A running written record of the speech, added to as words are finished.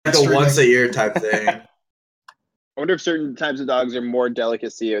like a once a year type thing. I wonder if certain types of dogs are more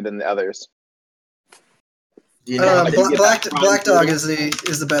delicacy than the others. You know, Black dog is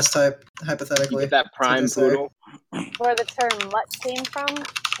the best type, hypothetically. You get that prime poodle. Where the term mutt came from?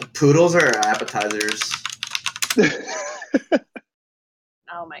 Poodles are appetizers.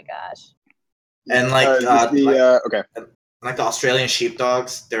 Oh my gosh. And like okay. Like the Australian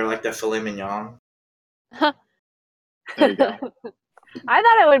sheepdogs, they're like the filet mignon. There you go. I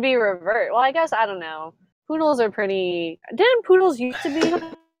thought it would be revert. Well, I guess I don't know. Poodles are pretty. Didn't poodles used to be?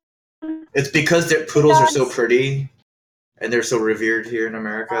 It's because poodles are so pretty, and they're so revered here in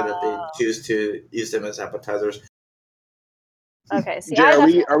America that they choose to use them as appetizers. Okay. See,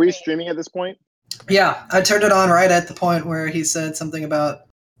 Jay, are we streaming at this point? Yeah, I turned it on right at the point where he said something about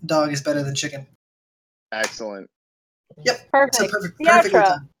dog is better than chicken. Excellent. Yep. Perfect. Perfect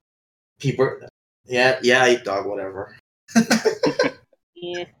time. People, yeah, I eat dog, whatever.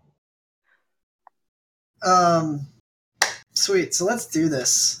 Yeah. Sweet. So let's do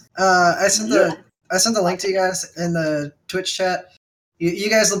this. I sent the link to you guys in the Twitch chat. You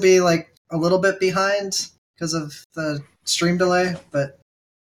guys will be like a little bit behind because of the stream delay, but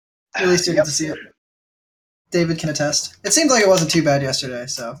at least you get to see it. David can attest. It seemed like it wasn't too bad yesterday,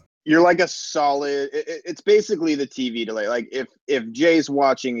 so. You're like a solid. It's basically the TV delay. Like if Jay's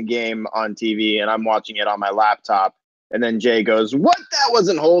watching a game on TV and I'm watching it on my laptop, and then Jay goes, "What? That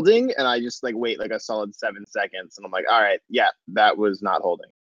wasn't holding," and I just like wait like a solid 7 seconds, and I'm like, "All right, yeah, that was not holding."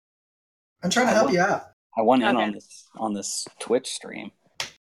 I'm trying to help you out. I want in on this Twitch stream.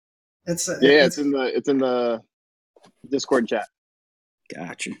 It's in the Discord chat.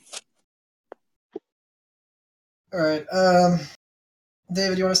 Gotcha. All right.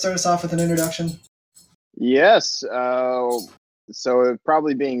 David, you want to start us off with an introduction? Yes. So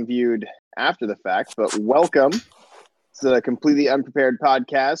probably being viewed after the fact, but welcome. It's a completely unprepared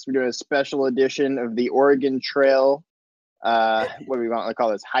podcast. We're doing a special edition of the Oregon Trail. What do we want to call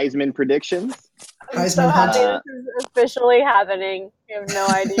this? Heisman predictions. I'm so happy this is officially happening. You have no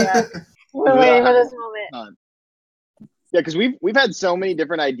idea. We're waiting for this moment. Yeah, because we've had so many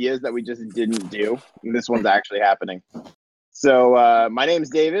different ideas that we just didn't do. And this one's actually happening. So my name's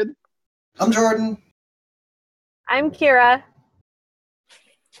David. I'm Jordan. I'm Kira.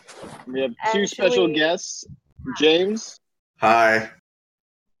 We have two special guests, James. Hi.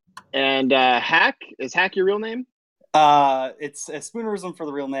 And Hack. Is Hack your real name? It's a spoonerism for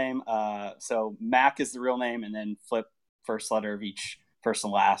the real name. So Mac is the real name, and then flip first letter of each first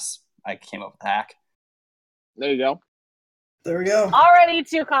and last. I came up with Hack. There you go. There we go. Already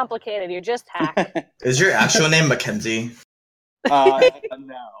too complicated. You're just Hack. Is your actual name Mackenzie? No.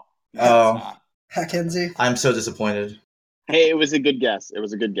 Oh. Mackenzie. I'm so disappointed. Hey, it was a good guess.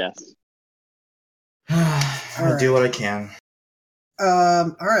 I'll do what I can.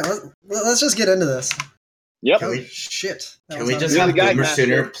 All right, let's just get into this. Yep. Can we just have Boomer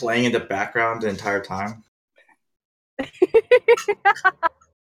Sooner playing in the background the entire time?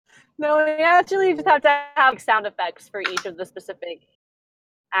 No, we actually just have to have sound effects for each of the specific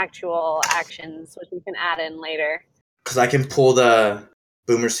actual actions, which we can add in later. Because I can pull the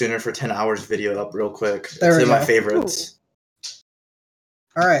Boomer Sooner for 10 hours video up real quick. There it's we in my go. favorites.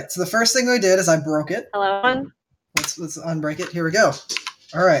 All right, so the first thing we did is I broke it. Hello? Let's unbreak it. Here we go.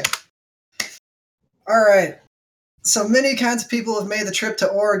 All right. So many kinds of people have made the trip to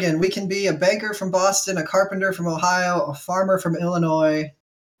Oregon. We can be a banker from Boston, a carpenter from Ohio, a farmer from Illinois,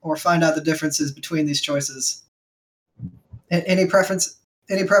 or find out the differences between these choices. Any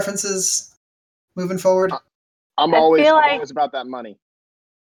preferences moving forward? I'm always about that money.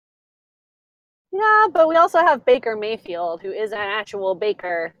 Yeah, but we also have Baker Mayfield, who is an actual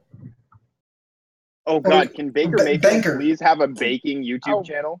baker. Oh God, can Baker Mayfield please have a baking YouTube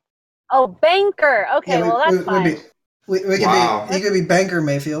channel? Oh, banker. Okay, yeah, that's fine. He could be Banker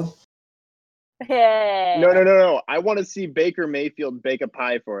Mayfield. Hey. No. I want to see Baker Mayfield bake a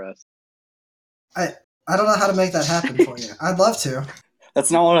pie for us. I don't know how to make that happen for you. I'd love to.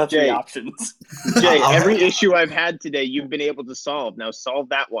 That's not one of the three options. Jay, every issue I've had today, you've been able to solve. Now solve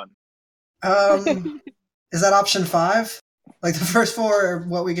that one. Is that option 5? Like the first 4 are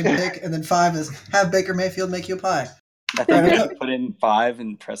what we can pick, and then 5 is have Baker Mayfield make you a pie. I think if you put in 5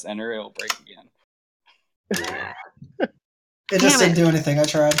 and press enter, it'll break again. It just didn't do anything. I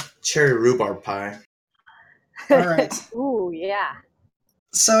tried. Cherry rhubarb pie. All right. Ooh, yeah.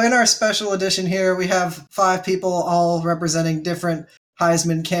 So in our special edition here, we have 5 people all representing different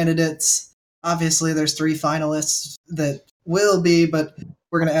Heisman candidates. Obviously, there's 3 finalists that will be, but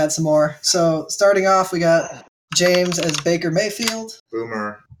we're going to add some more. So starting off, we got James as Baker Mayfield.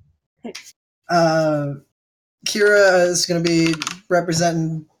 Boomer. Kira is going to be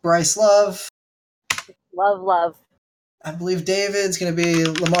representing Bryce Love. Love. I believe David's going to be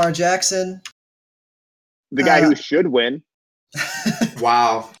Lamar Jackson. The guy who should win.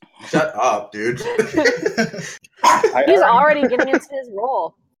 Wow. Shut up, dude. He's already getting into his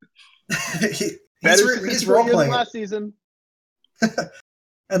role. He's role playing last season.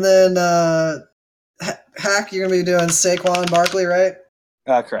 And then Hack, you're gonna be doing Saquon Barkley, right?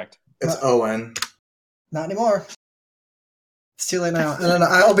 Correct. It's Owen. Not anymore. It's too late now. And then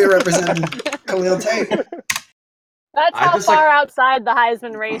I'll be representing Khalil Tate. That's how far outside the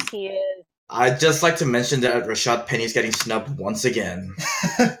Heisman race he is. I'd just like to mention that Rashad Penny's getting snubbed once again.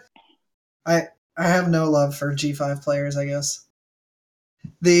 I have no love for G5 players, I guess.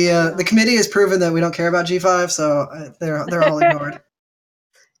 The committee has proven that we don't care about G5, so they're all ignored.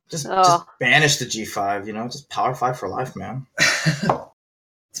 Just banish the G5, just Power 5 for life, man.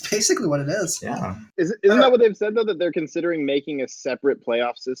 It's basically what it is. Yeah. Isn't that what they've said, though, that they're considering making a separate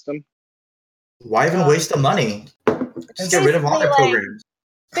playoff system? Why even waste the money? Just get rid of all their programs.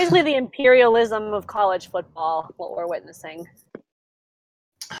 Basically the imperialism of college football, what we're witnessing.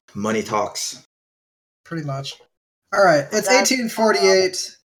 Money talks. Pretty much. All right, it's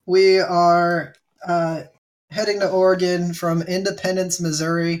 1848. We are heading to Oregon from Independence,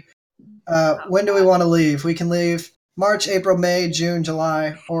 Missouri. When do we want to leave? We can leave March, April, May, June,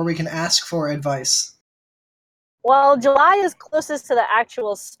 July, or we can ask for advice. Well, July is closest to the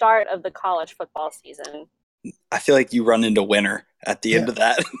actual start of the college football season. I feel like you run into winter at the end of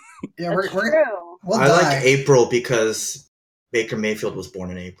that. Yeah, That's we'll I die. like April because Baker Mayfield was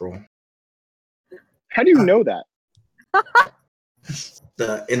born in April. How do you know that?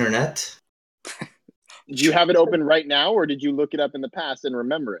 The internet. Do you have it open right now, or did you look it up in the past and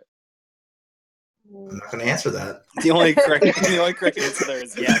remember it? I'm not going to answer that. The only correct answer there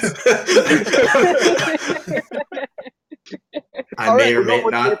is yes. I may or may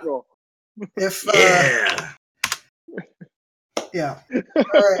not. If Yeah. All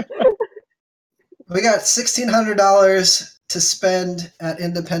right. We got $1,600 to spend at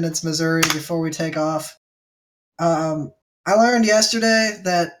Independence, Missouri before we take off. I learned yesterday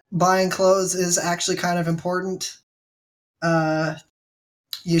that buying clothes is actually kind of important.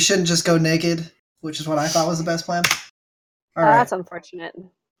 You shouldn't just go naked, which is what I thought was the best plan. All right. That's unfortunate.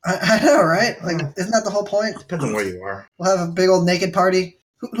 I know, right? Like, isn't that the whole point? Depends on where you are. We'll have a big old naked party.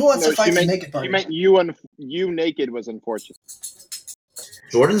 Who wants to fight the naked party? You meant you naked was unfortunate.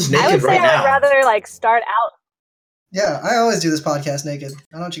 Jordan's I would naked say right now. I'd rather start out. Yeah, I always do this podcast naked.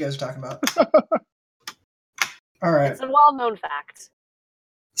 I know what you guys are talking about. All right. It's a well-known fact.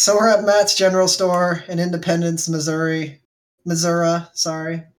 So we're at Matt's General Store in Independence, Missouri,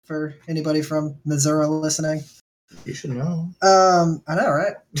 sorry, for anybody from Missouri listening. You should know. I know,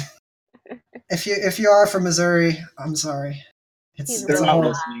 right? If you are from Missouri, I'm sorry. They're not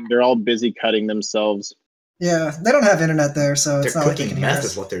listening. They're all busy cutting themselves. Yeah, they don't have internet there, so it's They're not like you cooking can hear meth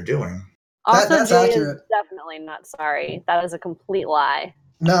us. is what they're doing. Also, That's Jay accurate. is definitely not sorry. That is a complete lie.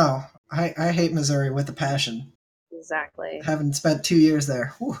 No, I hate Missouri with a passion. Exactly. Having spent 2 years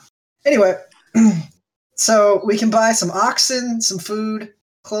there. Whew. Anyway, so we can buy some oxen, some food,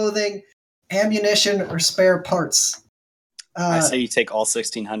 clothing, ammunition, or spare parts. I say you take all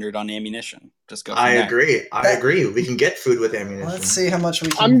 1,600 on ammunition. Just go. I agree. I agree. We can get food with ammunition. Let's see how much we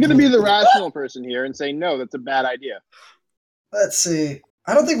can. I'm going to be the rational person here and say no. That's a bad idea. Let's see.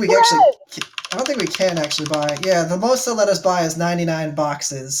 I don't think we can actually buy. Yeah, the most they'll let us buy is 99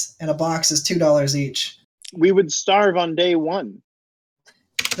 boxes, and a box is $2 each. We would starve on day one.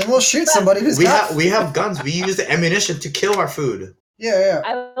 Then we'll shoot somebody who's we have guns. We use the ammunition to kill our food. Yeah.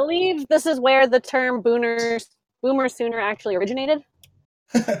 I believe this is where the term boomer sooner actually originated.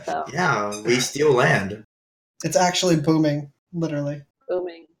 So. Yeah, we steal land. It's actually booming, literally.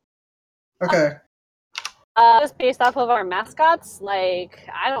 Booming. Okay. Just based off of our mascots, I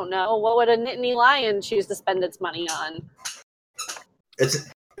don't know, what would a Nittany lion choose to spend its money on?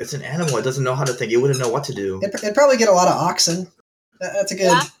 It's an animal. It doesn't know how to think. It wouldn't know what to do. It'd probably get a lot of oxen. That's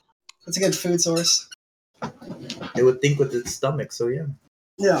a good food source. It would think with its stomach. So yeah.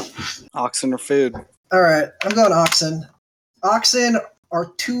 Yeah. Oxen or food. All right, I'm going oxen. Oxen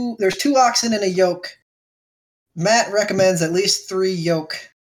are there's 2 oxen in a yoke. Matt recommends at least 3 yoke,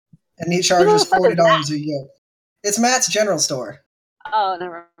 and he charges $40 a yoke. It's Matt's General Store. Oh,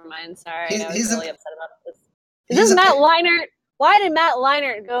 never mind. Sorry, I was really upset about this. Is this Matt Leinart? Why did Matt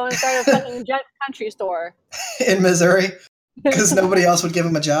Leinart go and start a fucking country store in Missouri? Because nobody else would give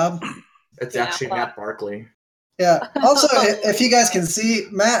him a job. It's actually Matt Barkley. Yeah. Also, if you guys can see,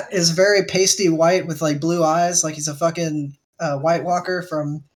 Matt is very pasty white with blue eyes, like he's a fucking White Walker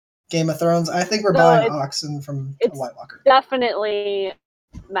from Game of Thrones. I think we're No, buying it's- oxen from a it's- White Walker. Definitely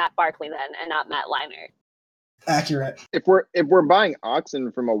Matt Barkley then, and not Matt Leinart. Accurate. If we're buying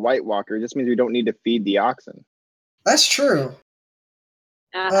oxen from a White Walker, it just means we don't need to feed the oxen. That's true.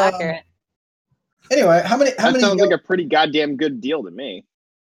 Accurate. Anyway, how many? That sounds like a pretty goddamn good deal to me.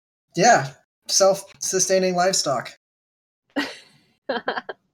 Yeah, self-sustaining livestock.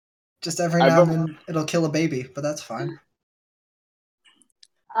 Just every now and then it'll kill a baby, but that's fine.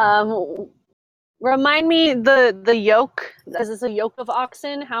 Remind me the yoke. Is this a yoke of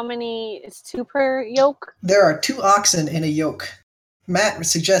oxen? How many? It's 2 per yoke. There are 2 oxen in a yoke. Matt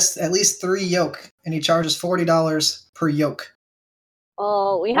suggests at least 3 yoke, and he charges $40 per yoke.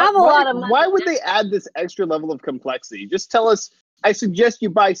 Oh, we have a lot of money. Why would they add this extra level of complexity? Just tell us. I suggest you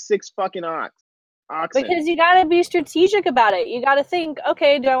buy 6 fucking oxen. Because you gotta be strategic about it. You gotta think,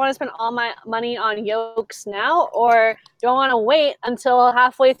 okay, do I want to spend all my money on yokes now, or do I want to wait until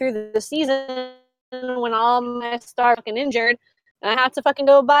halfway through the season when all my stars fucking injured, and I have to fucking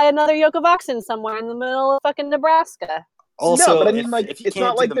go buy another yoke of oxen somewhere in the middle of fucking Nebraska? Also, No, but I mean, like, if you it's can't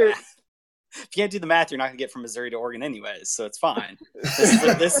not do like the they're- math, if you can't do the math, you're not gonna get from Missouri to Oregon anyways, so it's fine.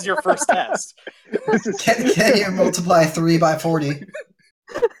 This is your first test. Can you multiply 3 by 40?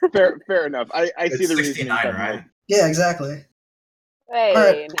 Fair enough. I see It's the 69, reasoning. right? Yeah, exactly. Hey,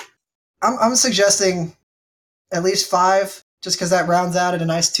 Alright. I'm suggesting at least 5, just because that rounds out at a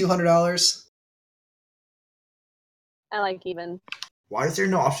nice $200. I like even. Why is there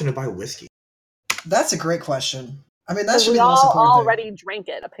no option to buy whiskey? That's a great question. I mean, that Because should be we the most all important already drank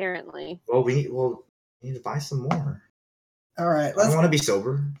it, apparently. Well, we need to buy some more. thing. All right, I don't let's want to be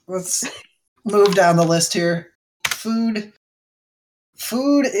sober. move down the list here. Food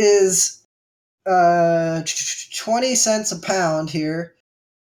is 20 cents a pound here.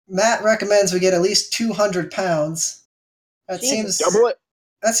 Matt recommends we get at least 200 pounds. That Jesus. Double it.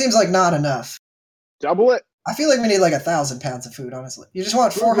 That seems like not enough. Double it. I feel like we need like 1,000 pounds of food. Honestly, you just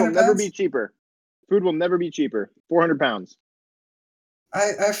want Food will 400 never pounds. be cheaper. Food will never be cheaper. 400 pounds.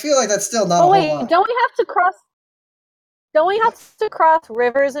 I feel like that's still not Oh a wait, whole lot. don't we have to cross? Don't we have to cross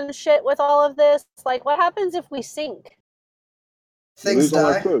rivers and shit with all of this? Like, what happens if we sink? We Things lose all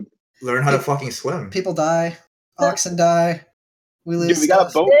our die. food. Learn how to fucking swim. People die. Oxen die. We lose Dude, we got a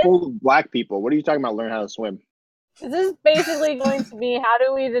stuff. boat full of black people. What are you talking about? Learn how to swim. This is basically going to be how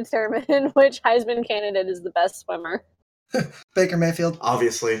do we determine which Heisman candidate is the best swimmer? Baker Mayfield.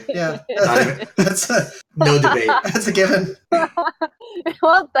 Obviously, Yeah, Not even- no debate. that's a given.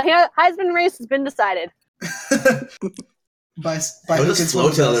 Well, the Heisman race has been decided. by He'll who just can float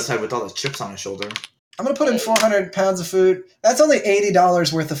swim to the other best. side with all the chips on his shoulder. I'm gonna put in 400 pounds of food. That's only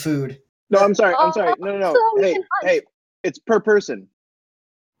 $80 worth of food. No, I'm sorry. I'm sorry. Oh, No. so we Hey, can hunt. hey. It's per person.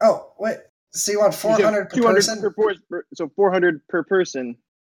 Oh wait, so you want You said 400 per 200 person? so 400 per person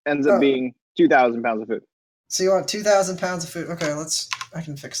ends up Oh. being 2,000 pounds of food. So you want 2,000 pounds of food? Okay, I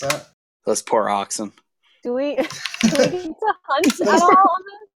can fix that. Those poor oxen. Do we get to hunt at all on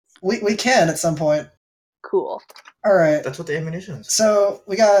this? We can at some point. Cool. All right. That's what the ammunition is. So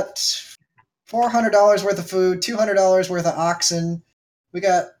we got $400 worth of food, $200 worth of oxen. We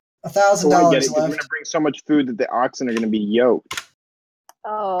got $1,000 Oh, I get it. 'Cause We're left. gonna bring so much food that the oxen are gonna be yoked.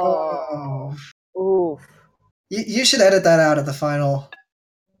 Oh. Oh, Oof. you should edit that out of the final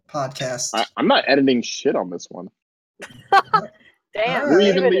podcast. I'm not editing shit on this one. Damn. Alright. We're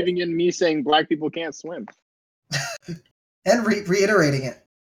leave even it. leaving in me saying black people can't swim. And reiterating it.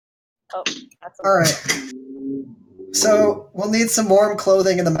 Oh, that's All right. So we'll need some warm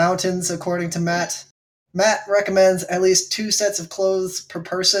clothing in the mountains, according to Matt. Matt recommends at least 2 sets of clothes per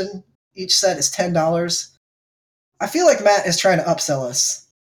person. Each set is $10. I feel like Matt is trying to upsell us.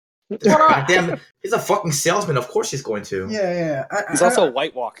 Goddamn, he's a fucking salesman. Of course he's going to. Yeah. He's also a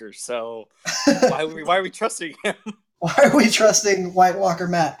White Walker, so why are we trusting him? Why are we trusting White Walker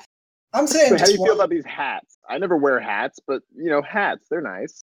Matt? I'm saying So how do just you feel one- about these hats? I never wear hats, but hats, they're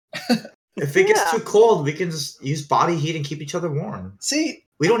nice. If it gets Yeah. too cold, we can just use body heat and keep each other warm. See,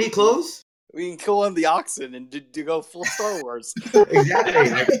 We don't need clothes. We can kill on the oxen and do go full Star Wars.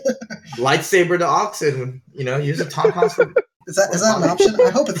 Exactly. Lightsaber to oxen. Use the tampons for. is that an option? I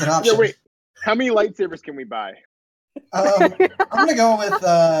hope it's an option. Yeah, wait. How many lightsabers can we buy? I'm gonna go with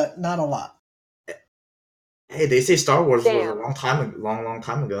not a lot. Hey, they say Star Wars was a Damn. long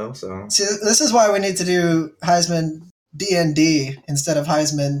time ago. So See, this is why we need to do Heisman D&D instead of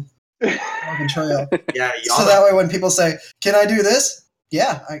Heisman Oregon Trail. yeah, y'all. So that way, when people say, "Can I do this?"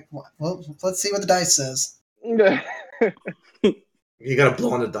 Yeah, well, let's see what the dice says. you gotta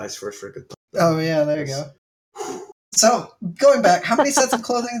blow on the dice first for a good. Oh yeah, there you go. So going back, how many sets of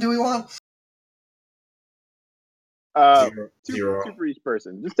clothing do we want? Zero. Two for each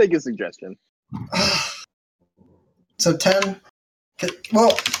person. Just take a suggestion. So 10.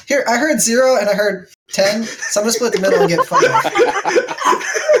 Well, here I heard 0 and I heard 10, so I'm gonna split the middle and get 5.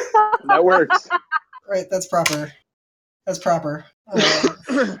 That works. Right, that's proper. That's proper.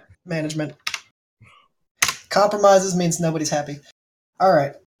 Management. Compromises means nobody's happy. All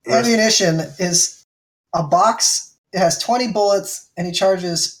right. Ammunition is a box. It has 20 bullets, and he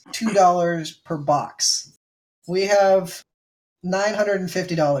charges $2 per box. We have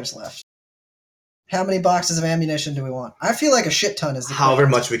 $950 left. How many boxes of ammunition do we want? I feel like a shit ton is the However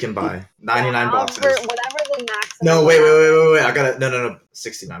correct. much we can buy. 99 boxes. Whatever the maximum. No, wait. I got it. No.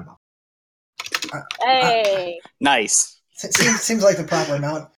 69 boxes. Hey. Nice. Seems like the proper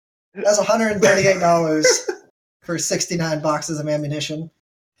amount. That's $138 for 69 boxes of ammunition.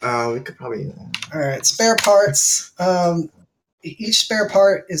 We could probably. All right, spare parts. Each spare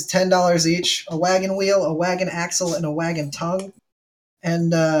part is $10 each. A wagon wheel, a wagon axle, and a wagon tongue.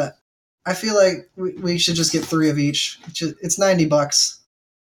 And I feel like we should just get 3 of each. It's $90.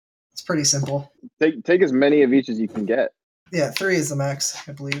 It's pretty simple. Take as many of each as you can get. Yeah, 3 is the max,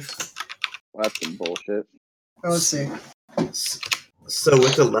 I believe. Well, that's some bullshit. Oh, let's see. So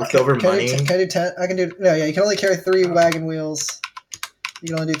with the leftover money, Can I do 10? I can do. No, yeah, you can only carry 3 wagon wheels. You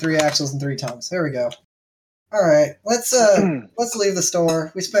can only do 3 axles and 3 tongues. There we go. All right, let's leave the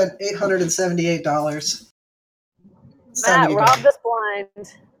store. We spent $878. It's time Matt, to get rob going. this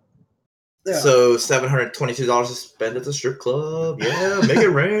blind. Yeah. so $722 to spend at the strip club. Yeah, make it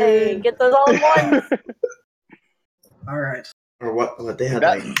rain. Hey, get those all in one. All right. Or what they had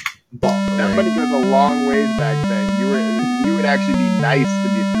That- like. That money goes a long ways back then. You would actually be nice to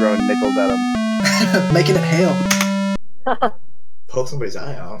be throwing nickels at them. Making it hail. Poke somebody's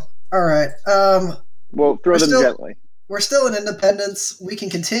eye out. All right. Well, throw We're them still- gently. We're still in Independence. We can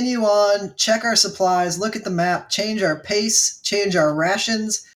continue on, check our supplies, look at the map, change our pace, change our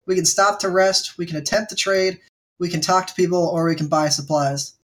rations. We can stop to rest. We can attempt to trade. We can talk to people, or we can buy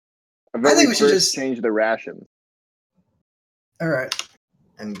supplies. I think we should first just- change the rations. All right.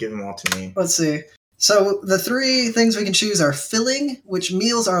 And give them all to me. Let's see. So the 3 things we can choose are filling, which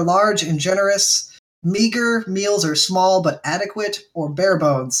meals are large and generous. Meager, meals are small but adequate. Or bare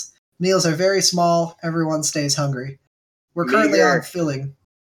bones, meals are very small, everyone stays hungry. We're currently Meager. on filling.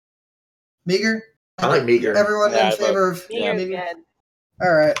 Meager? I like meager. Everyone Yeah, in favor of You're meager? good.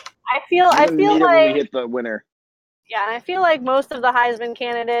 All right. I feel Meet it when we like hit the winner. yeah, and I feel like most of the Heisman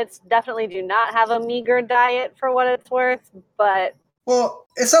candidates definitely do not have a meager diet for what it's worth, but Well,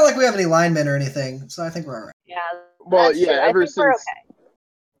 it's not like we have any linemen or anything, so I think we're all right. yeah. Well, that's yeah, true. I ever think we're since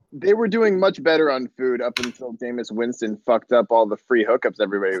they were doing much better on food up until Jameis Winston fucked up all the free hookups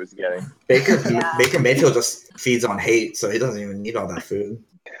everybody was getting. Yeah. Baker Mayfield just feeds on hate, so he doesn't even need all that food.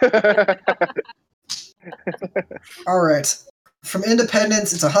 All right. From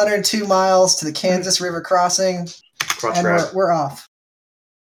Independence, it's 102 miles to the Kansas River crossing, Cross and wrap. we're off.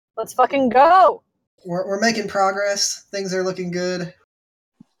 Let's fucking go. We're making progress. Things are looking good.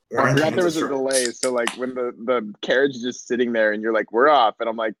 We're I in forgot there was Kansas a for- delay, so like when the carriage is just sitting there and you're like, we're off, and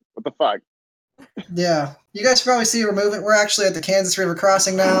I'm like, what the fuck? Yeah. You guys probably see we're moving. We're actually at the Kansas River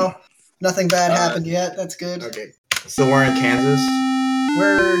crossing now. Nothing bad happened yet. That's good. Okay. So we're in Kansas.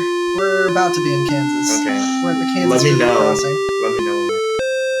 We're about to be in Kansas. Okay. We're at the Kansas Let me River know. crossing. Let me know.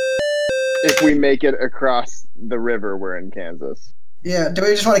 If we make it across the river, we're in Kansas. Yeah. Do we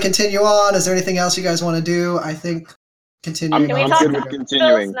just want to continue on? Is there anything else you guys want to do? I think continuing Can we on. talk good to with Bill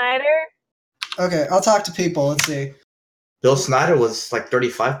continuing. Snyder? Okay, I'll talk to people. Let's see. Bill Snyder was like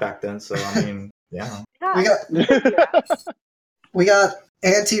 35 back then, so I mean, yeah. Yeah. We got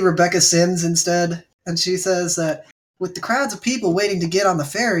Auntie Rebecca Sims instead, and she says that with the crowds of people waiting to get on the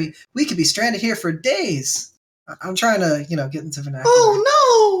ferry, we could be stranded here for days. I'm trying to, get into vernacular.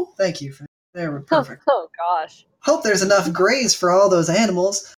 Oh no! Thank you. There, we're perfect. Oh gosh. Hope there's enough graze for all those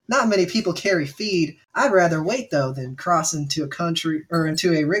animals. Not many people carry feed. I'd rather wait though than cross into a country or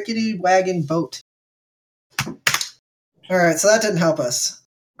into a rickety wagon boat. All right, so that didn't help us.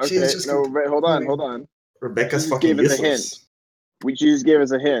 Okay, She's just no, wait, hold on. Rebecca's She just fucking gave us a useless. She just gave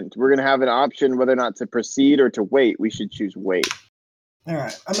us a hint. We're gonna have an option whether or not to proceed or to wait. We should choose wait. All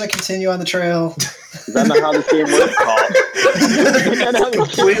right, I'm gonna continue on the trail. Is that not how this game works?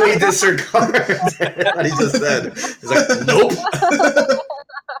 Completely disregard what he just said. He's like, nope.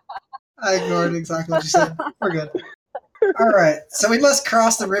 I ignored exactly what you said. We're good. All right, so we must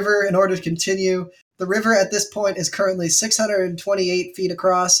cross the river in order to continue. The river at this point is currently 628 feet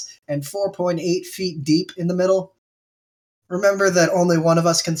across and 4.8 feet deep in the middle. Remember that only one of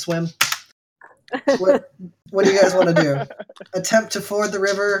us can swim. What do you guys want to do? Attempt to ford the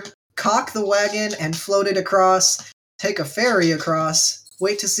river, cock the wagon, and float it across, take a ferry across,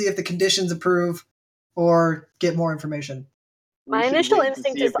 wait to see if the conditions improve, or get more information? We My should initial wait to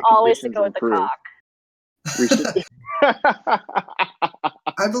instinct see is if the always to conditions go with the improve. cock. We should.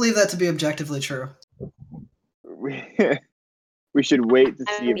 I believe that to be objectively true. We should wait to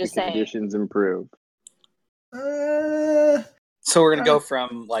see I'm if the just saying. conditions improve. So we're gonna go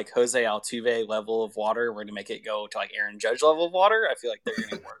from like Jose Altuve level of water. We're gonna make it go to like Aaron Judge level of water. I feel like they're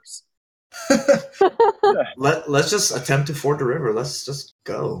getting worse. Let's just attempt to ford the river. Let's just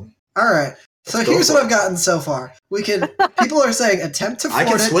go. All right. So Let's go here's for what it. I've gotten so far. People are saying attempt to I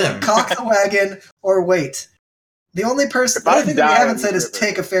ford can it, swim. cock the wagon, or wait. The only If thing I that we die haven't on said the is river-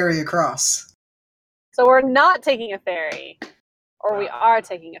 take a ferry across. So we're not taking a ferry. Or we are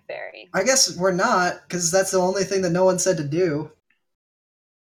taking a ferry. I guess we're not, because that's the only thing that no one said to do.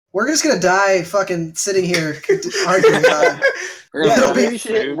 We're just gonna die fucking sitting here arguing about it. We're Yeah, gonna it'll build be- we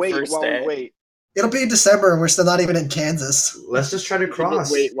should hit food wait first while day. we wait. It'll be December and we're still not even in Kansas. Let's just try to We should hit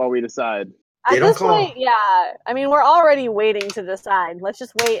cross. wait while we decide. They At don't this call. point, yeah. I mean, we're already waiting to decide. Let's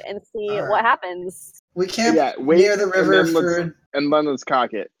just wait and see All right. what happens. We camp Yeah, wait, near the river and then let's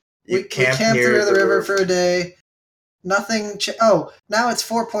cock it. You we camp camped near near the river for a day. Nothing. Now it's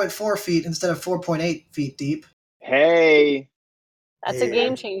 4.4 feet instead of 4.8 feet deep. Hey, That's a Yeah.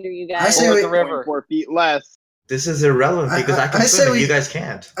 game changer, you I guys. say Or we- the river. 4 feet less. This is irrelevant because I can I swim say and we- you guys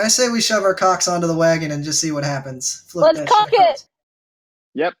can't. I say we shove our cocks onto the wagon and just see what happens. Float Let's that cock shit across. it!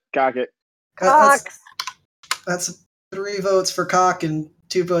 Yep, cock it. That's, Cocks. that's 3 votes for cock and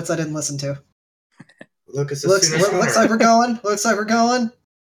 2 votes I didn't listen to. Lucas is Looks sooner like we're going. Looks like we're going.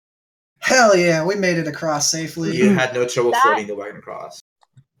 Hell yeah, we made it across safely. You had no trouble That- floating the wagon across.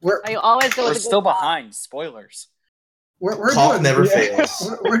 We're I always go We're with the still good cock. behind. Spoilers. we're Caulk doing never Yeah.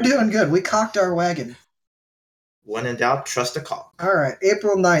 fails. we're doing good. We cocked our wagon. When in doubt, trust a caulk. All right,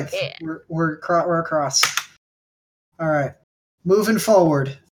 April 9th. Yeah. We're across. All right, moving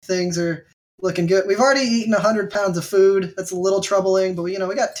forward. Things are looking good. We've already eaten 100 pounds of food. That's a little troubling, but we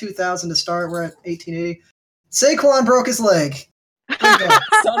got 2,000 to start. We're at 1880. Saquon broke his leg. Way to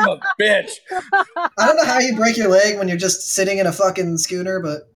go. Son of a bitch. I don't know how you break your leg when you're just sitting in a fucking schooner,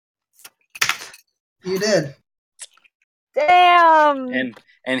 but you did. Damn!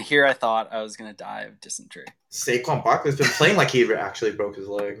 And here I thought I was gonna die of dysentery. Saquon Barkley's been playing like he actually broke his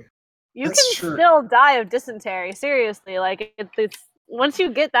leg. You That's can true. still die of dysentery. Seriously, like it's once you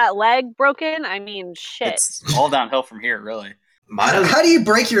get that leg broken. I mean, shit. It's all downhill from here, really. Mine is, How do you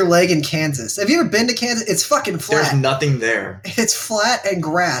break your leg in Kansas? Have you ever been to Kansas? It's fucking there's flat. nothing there. It's flat and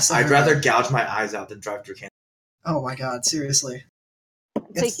grass. I'd everywhere. rather gouge my eyes out than drive through Kansas. Oh my god, seriously.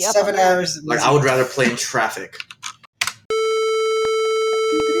 Take It's you up 7 on that. hours. Like, I would rather play in traffic.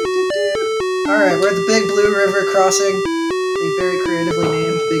 All right, we're at the Big Blue River crossing. The very creatively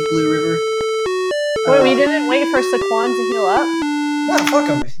named Big Blue River. Wait, we didn't wait for Saquon to heal up. No, fuck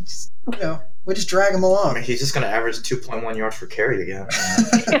him. We just drag him I along. mean, he's just going to average 2.1 yards per carry again.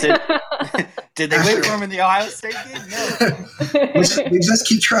 Did they wait for him in the Ohio State game? No. we just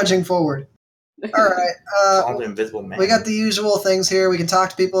keep trudging forward. All right. Call the invisible man. We got the usual things here. We can talk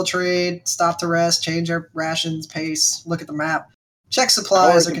to people, trade, stop to rest, change our rations, pace, look at the map, check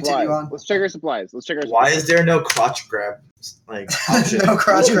supplies, or continue on. Let's check our supplies. Why is there no crotch grab option? No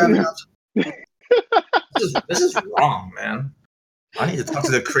crotch grabbing option. This is wrong, man. I need to talk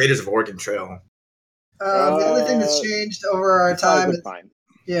to the creators of Oregon Trail. The other thing that's changed over our time is, Fine.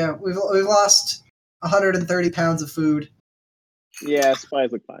 yeah, we've lost 130 pounds of food. Yeah,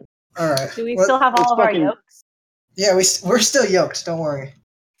 supplies look fine. All right. Do we Well, still have all it's of our fucking- yolks? Yeah, we're still yoked. Don't worry.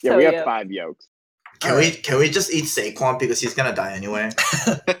 Yeah, So we have yeah. 5 yolks. Can we just eat Saquon because he's gonna die anyway?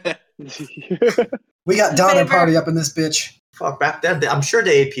 We got Donner Favor. Party up in this bitch. Fuck, back then I'm sure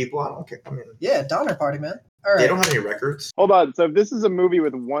they ate people. I don't care. I mean, Yeah, Donner Party, man. All they right. don't have any records. Hold on. So if this is a movie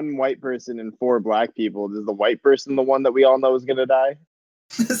with 1 white person and 4 black people, is the white person the one that we all know is gonna die?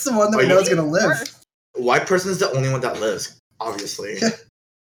 This is the one that we Wait, know is going to live. White person's the only one that lives, obviously.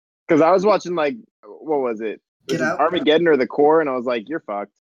 Because I was watching what was it? Get Was it Out? Armageddon or The Core, and I was like, you're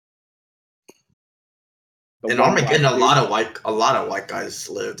fucked. The In one Armageddon, black a lot of white guys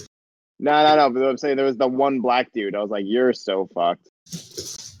lived. dude. No. But I'm saying there was the one black dude. I was like, you're so fucked.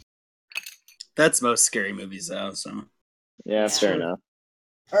 That's most scary movies, though. So Yeah, Yeah. fair enough.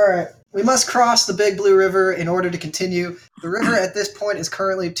 All right. We must cross the Big Blue River in order to continue. The river at this point is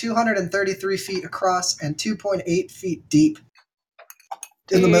currently 233 feet across and 2.8 feet deep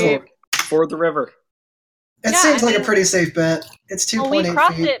in the middle. Deep. for the river. It Yeah, seems I like a mean- pretty safe bet. It's 2.8 Well, we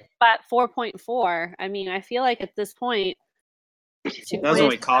crossed feet. it at 4.4. I mean, I feel like at this point, That was when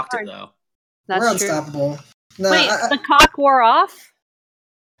we cocked it, though. We're That's true. unstoppable. No, Wait, the cock wore off?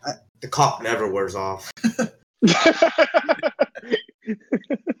 The cock never wears off.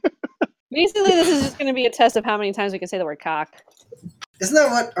 Basically, this is just going to be a test of how many times we can say the word cock. Isn't that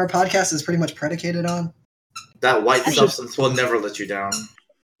what our podcast is pretty much predicated on? That white substance will never let you down.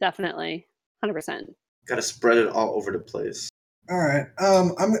 Definitely, 100%. Gotta spread it all over the place. All right.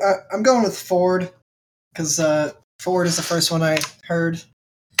 I'm going with Ford because Ford is the first one I heard.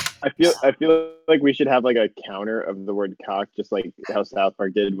 I feel like we should have like a counter of the word cock, just like how South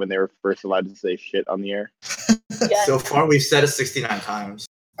Park did when they were first allowed to say shit on the air. Yes. So far, we've said it 69 times.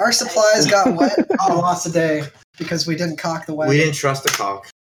 Our supplies got wet lost a day because we didn't cock the wagon. We didn't trust the cock.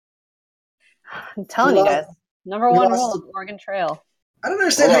 I'm telling you guys, number we one lost rule of Oregon Trail. I don't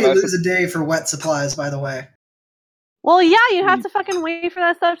understand Hold how on, you that's lose a day for wet supplies, by the way. Well, yeah, you have to fucking wait for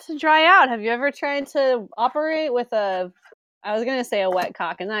that stuff to dry out. Have you ever tried to operate with I was going to say a wet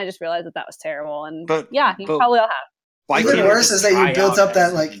cock, and then I just realized that was terrible. And yeah, you probably all have. Why Even can't worse it is just that you dry built out up that,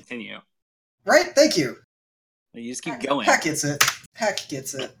 as you like- continue? Right? Thank you. You just keep going. Heck gets it. Heck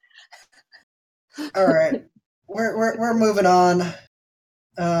gets it. All right. We're moving on.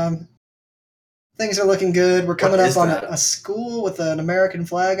 Things are looking good. We're coming What up is on that? a school with an American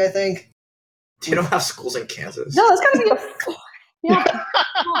flag, I think. You don't have schools in Kansas. No, it's got to be a. Yeah,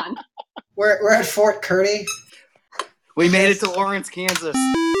 come on. We're at Fort Kearney. We made it to Lawrence, Kansas.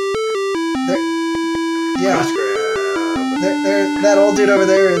 Yeah, Crush grab. that old dude over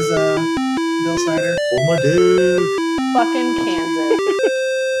there is Bill Snyder. Oh my dude. Fucking Kansas.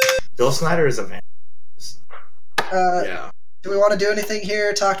 Bill Snyder is a man. Yeah. Do we want to do anything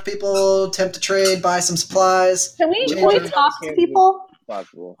here? Talk to people, attempt to trade, buy some supplies? Can we Change it. talk to people?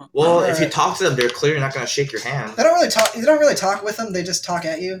 Possible. Well, if you Alright. talk to them, they're clearly not going to shake your hand. They don't really talk. You don't really talk with them. They just talk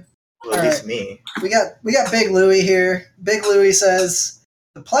at you. Well, at least me. We got Big Louie here. Big Louie says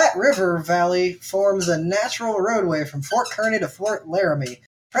the Platte River Valley forms a natural roadway from Fort Kearny to Fort Laramie.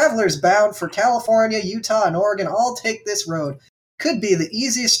 Travelers bound for California, Utah, and Oregon all take this road. Could be the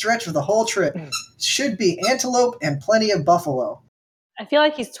easiest stretch of the whole trip. Should be antelope and plenty of buffalo. I feel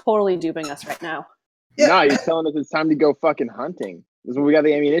like he's totally duping us right now. Yeah. No, he's telling us it's time to go fucking hunting. This is what we got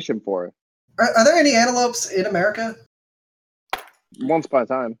the ammunition for. Are there any antelopes in America? Once upon a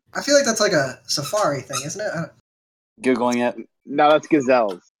time. I feel like that's like a safari thing, isn't it? Googling it. No, that's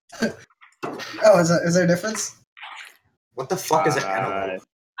gazelles. Oh, is there a difference? What the fuck is an antelope?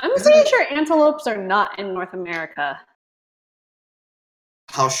 I'm Isn't pretty it- sure antelopes are not in North America.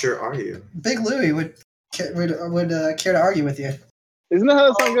 How sure are you? Big Louie would care to argue with you. Isn't that how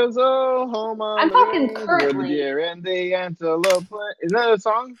the song goes? Oh, home on I'm the talking range, where the currently. deer and the antelope. Isn't that a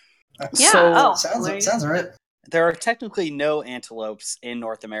song? Yeah. So- oh, Sounds right. There are technically no antelopes in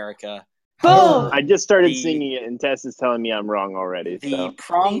North America. Boom. I just started The- singing it, and Tess is telling me I'm wrong already. The So.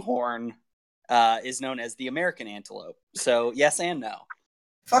 pronghorn is known as the American antelope. So yes and no.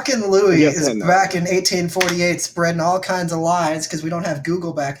 Fucking Louis Yes is and no. back in 1848 spreading all kinds of lies because we don't have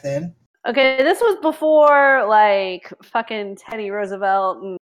Google back then. Okay, this was before like fucking Teddy Roosevelt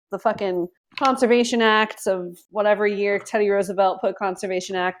and the fucking Conservation Acts of whatever year Teddy Roosevelt put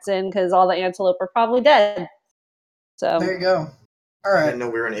Conservation Acts in because all the antelope were probably dead. So There you go. All I right, didn't know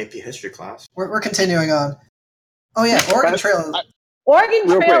we were in AP history class. we're continuing on. Oh yeah, Oregon Trail. Oregon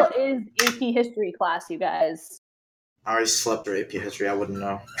Real Trail is AP history class, you guys. I already slept through AP history. I wouldn't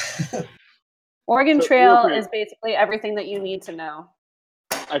know. Oregon So, Trail real quick. is basically everything that you need to know.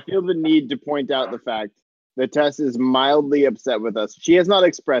 I feel the need to point out the fact that Tess is mildly upset with us. She has not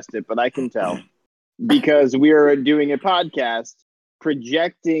expressed it, but I can tell. Because we are doing a podcast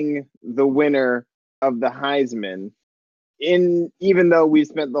projecting the winner of the Heisman. Even though we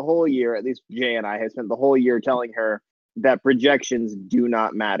spent the whole year, at least Jay and I have spent the whole year telling her that projections do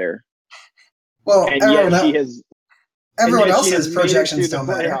not matter. Well, And everyone, yet she has everyone and yet she else's has made it projections to the don't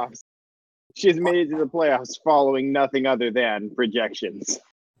matter. playoffs. She has made it to the playoffs following nothing other than projections.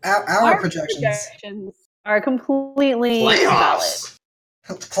 Our projections. projections are completely valid. Playoffs.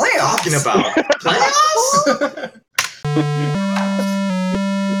 Playoffs. Talking about playoffs.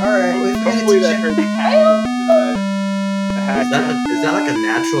 All right, we've made Hopefully it to that hurt Chim- Is that like a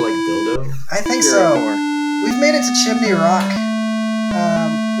natural like dildo? I think Sure, so. more. We've made it to Chimney Rock,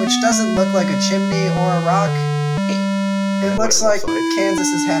 which doesn't look like a chimney or a rock. It What looks it like looks like. Kansas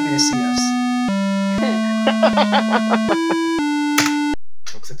is happy to see us.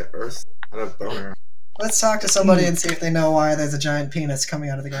 Looks like the Earth had a boner. Let's talk to somebody and see if they know why there's a giant penis coming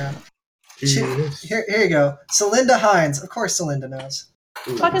out of the ground. Jeez. Here you go. Celinda Hines. Of course, Celinda knows.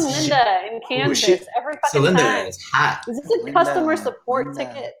 Ooh, Fucking she- Linda in Kansas she- every fucking Celinda time. is hot. Is this a Linda, customer support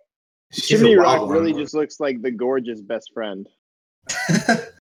Linda. ticket? She's Chimney a Rock wild really one. just looks like the gorgeous best friend.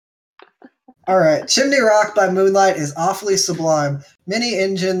 All right, Chimney Rock by moonlight is awfully sublime. Many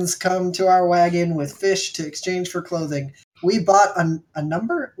Indians come to our wagon with fish to exchange for clothing. We bought a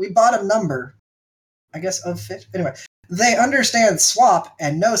number. We bought a number, I guess, of fish. Anyway, they understand swap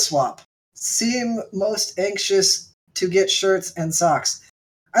and no swap. Seem most anxious to get shirts and socks.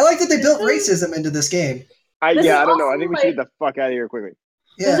 I like that they built racism into this game. I This is don't know. I also, think we should get the fuck out of here quickly.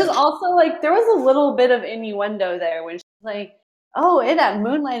 Yeah. This is also like there was a little bit of innuendo there when she's like, "Oh, it at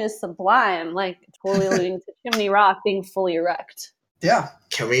moonlight is sublime," like totally alluding to Chimney Rock being fully erect. Yeah.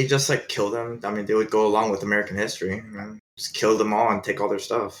 Can we just like kill them? I mean, they would go along with American history. Man. Just kill them all and take all their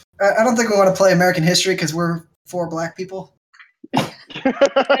stuff. I don't think we want to play American history because we're 4 black people.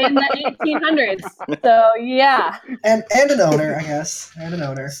 in the 1800s. So yeah, And an owner, I guess. And an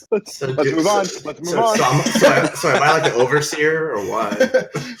owner. So, Let's move on. Let's move on. So am I like the overseer or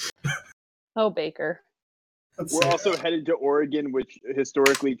what? oh Baker. Let's We're see. also headed to Oregon, which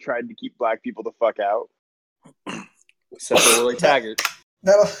historically tried to keep black people the fuck out. Except for Willie Taggart.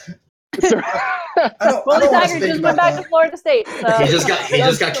 That'll, I don't Willie want to Taggart speak just about went back that. to Florida State. So He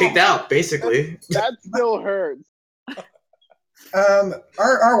just got kicked out, basically. That still hurts.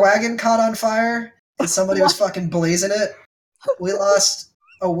 Our wagon caught on fire and somebody was fucking blazing it. We lost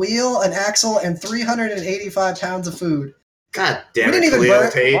a wheel, an axle, and 385 pounds of food. God damn We it, didn't even Khalil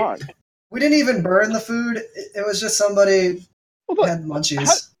burn- Tate. Come on. We didn't even burn the food. It was just somebody What had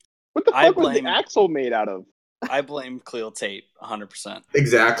munchies. what the I fuck was the blame- axle made out of? I blame Khalil Tate 100%.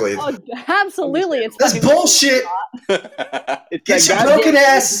 Exactly. oh, absolutely, it's That's fucking bullshit. It's Get that your goddamn broken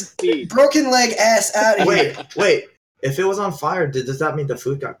ass, speed. broken leg ass out of here. Wait. If it was on fire, does that mean the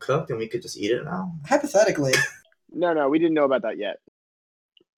food got cooked and we could just eat it now? Hypothetically. No, we didn't know about that yet.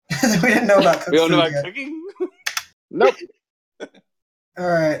 We didn't know about We cooked don't know food about yet. cooking? Nope. All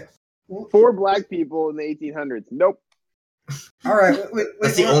right. 4 black people in the 1800s. Nope. All right.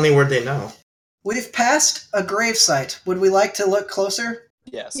 That's the only word they know. We've passed a gravesite. Would we like to look closer?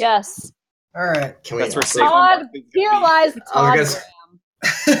 Yes. yes. All right. Can we? That's where also- Saquon Todd, Barkley's here gonna be. lies Todd guess-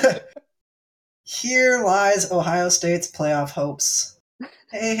 Graham. Here lies Ohio State's playoff hopes.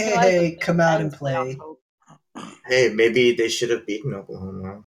 Hey, Here lies the come out and Big Ten play. playoff hope. Hey, maybe they should have beaten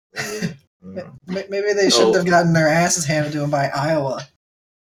Oklahoma. Maybe. Maybe they shouldn't have gotten their asses handed to them by Iowa.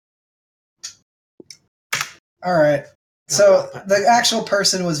 All right. So the actual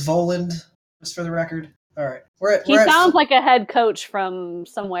person was Voland, just for the record. All right. He sounds like a head coach from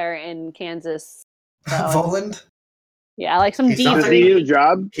somewhere in Kansas. So, Voland. yeah, like some He deep. sounds Does he need a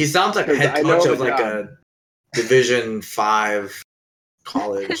job? He sounds like a head I know coach of of a like job. a Division 5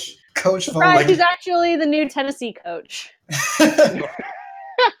 college. Coach Surprise, Voland. he's actually the new Tennessee coach.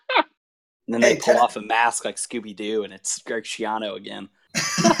 And then they Hey, pull Ted- off a mask like Scooby Doo, and it's Greg Schiano again.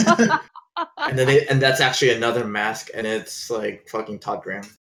 and that's actually another mask, and it's like fucking Todd Graham.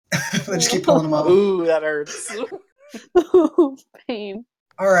 They just keep pulling them off. Ooh, that hurts. Pain.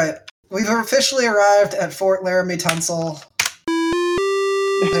 All right. We've officially arrived at Fort Laramie Tunsil.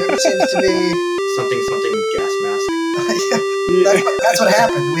 There seems to be. Something gas mask. That's what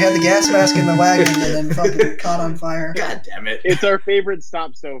happened. We had the gas mask in the wagon and then fucking caught on fire. God damn it. It's our favorite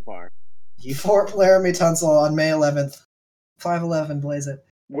stop so far. Fort Laramie Tunsil on May 11th. 511, blaze it.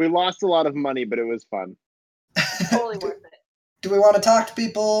 We lost a lot of money, but it was fun. Totally worth it. Do we want to talk to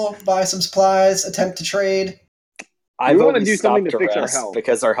people, buy some supplies, attempt to trade? I We vote wanna we do stop something to fix our rest health.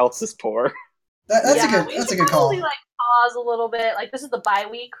 because our health is poor. That's Yeah, a we good should call. probably, like pause a little bit. Like this is the bye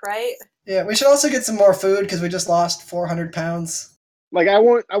week, right? Yeah, we should also get some more food because we just lost 400 pounds. Like I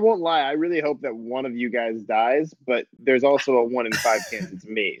won't lie. I really hope that one of you guys dies, but there's also a 1 in 5 chance it's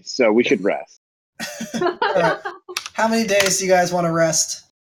me. So we should rest. Alright. How many days do you guys want to rest?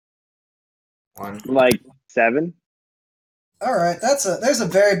 One. Like 7. All right, there's a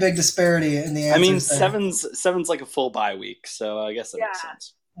very big disparity in the answers. I mean, there. seven's like a full bye week, so I guess that makes Yeah.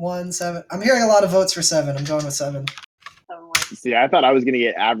 sense. 1, 7. I'm hearing a lot of votes for 7. I'm going with 7. See, I thought I was gonna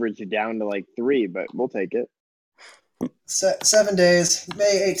get averaged down to like 3, but we'll take it. 7 days,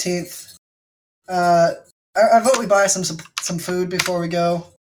 May 18th. I vote we buy some food before we go.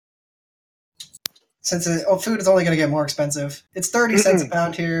 Since food is only going to get more expensive. It's 30 cents a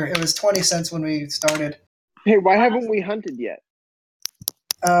pound here. It was 20 cents when we started. Hey, why haven't we hunted yet?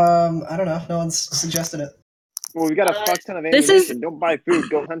 I don't know. No one's suggested it. Well, we got a fuck ton of This ammunition. is- Don't buy food.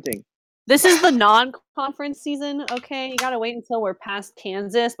 Go hunting. This is the non-conference season, okay? You gotta wait until we're past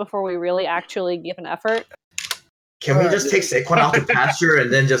Kansas before we really actually give an effort. Can we just take Saquon out to pasture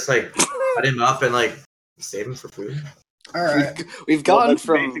and then just like cut him up and like save him for food? All right. We've Well, gone that's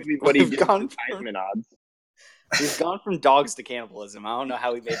from basically what he we've did gone for from, Heisman odds. we've gone from dogs to cannibalism. I don't know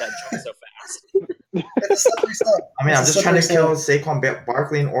how we made that jump so fast. It's a slippery slope. I mean, I'm It's a just trying to slippery kill slope. Saquon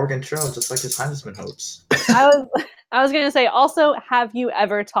Barkley in Oregon Trail, just like his Heisman hopes. I was gonna say also, have you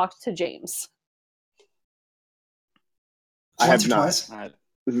ever talked to James? I Once have or not. twice.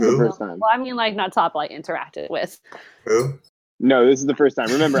 This is Who? the first time. Well, I mean, like not top, like interacted with. Who? No, this is the first time.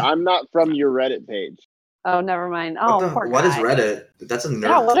 Remember, I'm not from your Reddit page. Oh, never mind. Oh, poor What is guy. Reddit? That's a nerd.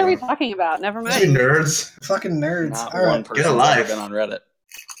 Yeah, what are we thing. talking about? Never You mind. nerds. Fucking nerds. Not All one right. person's alive. ever been on Reddit.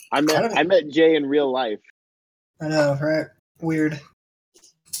 I met Jay in real life. I know, right? Weird.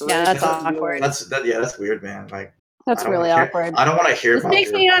 Yeah, that's Right? awkward. That's weird, man. Like That's I don't really wanna hear- awkward. I don't want to hear This about makes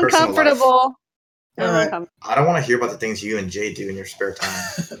your me personal life. uncomfortable. All right. I don't want to hear about the things you and Jay do in your spare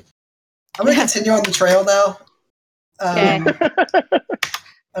time. I'm gonna continue on the trail now. Okay.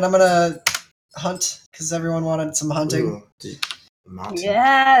 And I'm gonna hunt because everyone wanted some hunting. Ooh, mountain.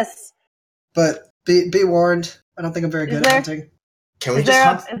 Yes. But be warned, I don't think I'm very Is good there- at hunting. Can we Is just there,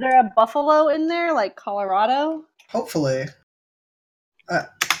 hunt? is there a buffalo in there, like Colorado? Hopefully.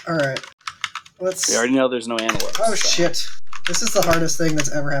 All right. Let's. We already know there's no antelope. Oh so. shit! This is the hardest thing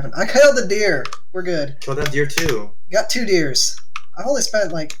that's ever happened. I killed a deer. We're good. Kill that deer too. Got 2 deers. I've only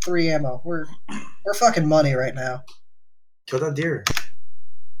spent like 3 ammo. We're fucking money right now. Kill that deer.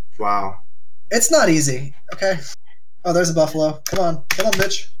 Wow. It's not easy. Okay. Oh, there's a buffalo. Come on,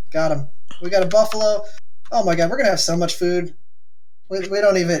 bitch. Got him. We got a buffalo. Oh my god, we're gonna have so much food. We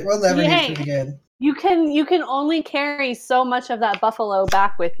don't even. We'll never Yay. need food again. You can only carry so much of that buffalo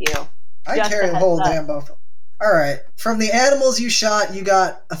back with you. I Just carry a the whole heads up. damn buffalo. All right. From the animals you shot, you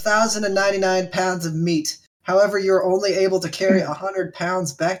got 1,099 pounds of meat. However, you're only able to carry 100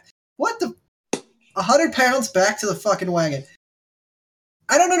 pounds back. What the? 100 pounds back to the fucking wagon.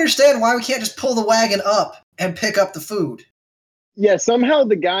 I don't understand why we can't just pull the wagon up and pick up the food. Yeah, somehow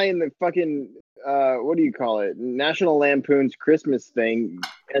the guy in the fucking what do you call it? National Lampoon's Christmas thing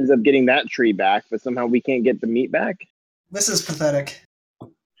ends up getting that tree back, but somehow we can't get the meat back. This is pathetic.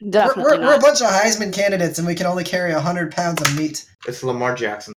 Definitely We're a not. bunch of Heisman candidates, and we can only carry 100 pounds of meat. It's Lamar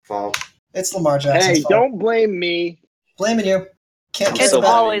Jackson's fault. It's Lamar Jackson's Hey, fault. don't blame me. Blaming you. Can't carry so the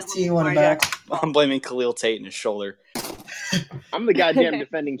back. always So you want it Lamar back. I'm blaming Khalil Tate and his shoulder. I'm the goddamn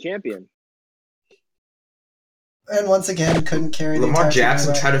defending champion. And once again, couldn't carry the Lamar entire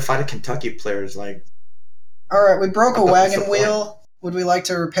Jackson team tried to fight a Kentucky player. Is like, All right, we broke a What the- what's wagon the wheel. Would we like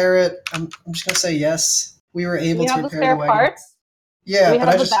to repair it? I'm just gonna say yes. We were Do able you to have the repair spare the wagon. parts? Yeah, Do we but have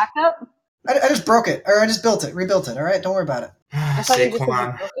I the just backup? I just broke it, or I just built it, rebuilt it. All right, don't worry about it. I thought you just said you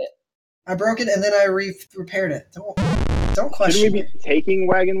Saquon. broke it. I broke it and then I repaired it. Don't Shouldn't question we me. be taking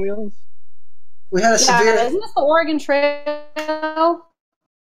wagon wheels? We had a Yeah, severe. isn't this the Oregon Trail?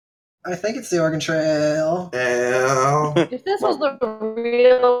 I think it's the Oregon Trail. Ew. If this was the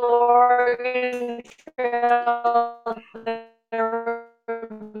real Oregon Trail, there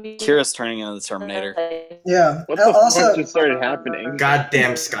would be- Kira's turning into the Terminator. Yeah. What the Also, fuck just started happening?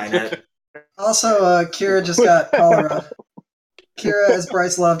 Goddamn Skynet. Kira just got cholera. Kira, as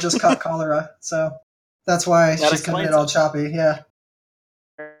Bryce Love, just caught cholera, so that's why That she's coming in explains all it. choppy. Yeah.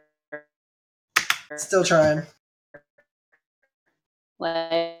 Still trying.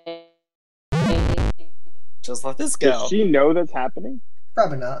 Like, Just let this Does go. she know that's happening?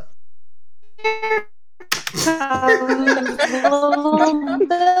 Probably not. June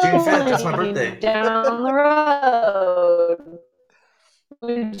 5th, that's my birthday. Down the road.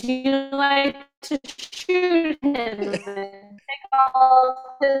 Would you like to shoot him and take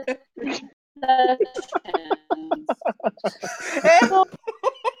all his possessions?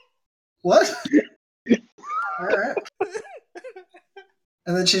 What? All right.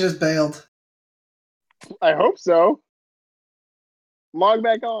 And then she just bailed. I hope so. Log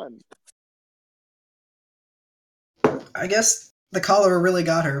back on. I guess the cholera really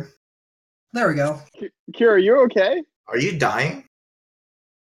got her. There we go. Kira, you okay? Are you dying?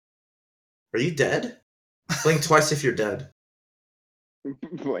 Are you dead? Blink twice if you're dead.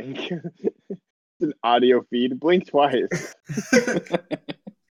 Blink. It's an audio feed. Blink twice.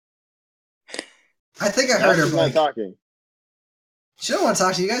 I think I Now heard her she's not blink. talking. She don't want to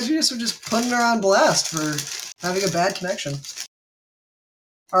talk to you guys. You just were just putting her on blast for having a bad connection.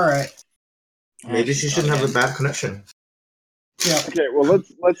 All right. Maybe she shouldn't have a bad connection. Yeah. Okay, well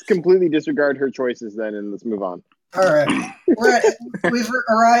let's completely disregard her choices then, and let's move on. All right. We've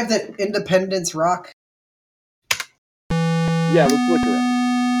arrived at Independence Rock. Yeah, let's look around.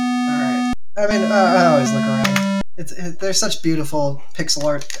 All right. I mean, I always look around. There's such beautiful pixel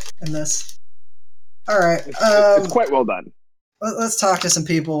art in this. All right. It's quite well done. Let's talk to some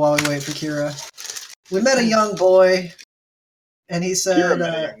people while we wait for Kira. We met a young boy, and he Kira said,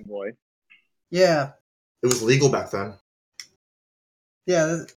 met a young boy. "Yeah, It was legal back then.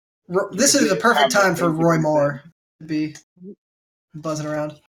 yeah, This is the perfect time for Roy Moore to be buzzing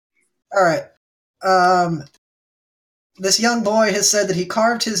around. All right. This young boy has said that he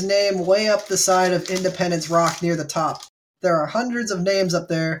carved his name way up the side of Independence Rock near the top. There are hundreds of names up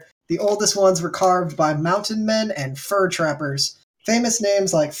there. The oldest ones were carved by mountain men and fur trappers. Famous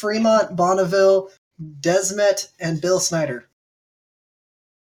names like Fremont, Bonneville, Desmet, and Bill Snyder.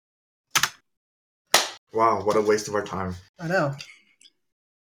 Wow, what a waste of our time. I know.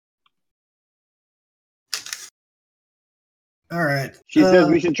 All right. She says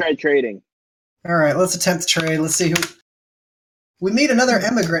we should try trading. All right, let's attempt to trade. Let's see who. We meet another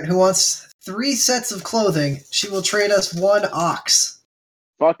immigrant who wants 3 sets of clothing. She will trade us 1 ox.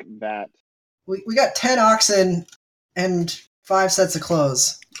 Fuck that. We got 10 oxen and 5 sets of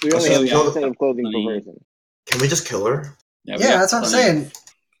clothes. We only So, have yeah. 1 set of clothing per person. Can we just kill her? we Yeah, got that's what I'm plenty. saying.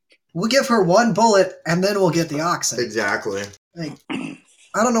 We'll give her 1 bullet and then we'll get the oxen. Exactly. Like, I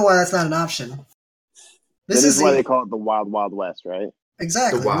don't know why that's not an option. This is why they call it the Wild Wild West, right?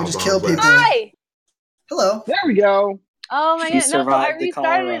 Exactly. The Wild We just Wild kill West. people. Hi! Hello. There we go. Oh my She god! No, so I survived the restarted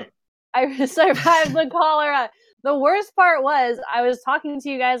cholera. it. I survived the cholera. The worst part was I was talking to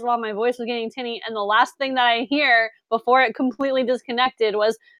you guys while my voice was getting tinny, and the last thing that I hear before it completely disconnected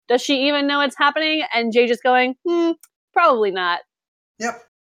was, "Does she even know it's happening?" And Jay just going, probably not. Yep.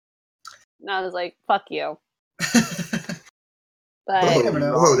 And I was like, "Fuck you." Whoa, But never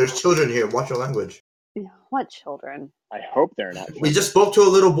know. whoa, there's children here. Watch your language. what children? I hope they're not. We just spoke to a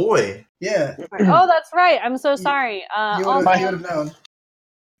little boy. Yeah. Oh, that's right. I'm so sorry. You Also, would have known.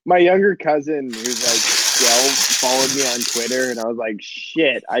 My younger cousin, who's like 12, followed me on Twitter, and I was like,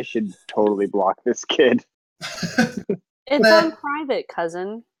 shit, I should totally block this kid. it's Nah. on private,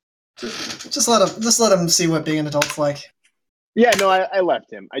 cousin. Just let him see what being an adult's like. Yeah, no, I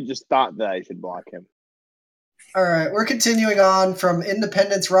left him. I just thought that I should block him. All right, we're continuing on from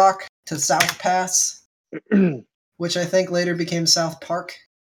Independence Rock to South Pass, which I think later became South Park,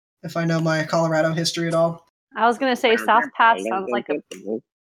 if I know my Colorado history at all. I was gonna say South Pass sounds like a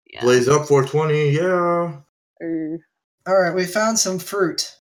yeah. Blaze up 420, yeah. All right, we found some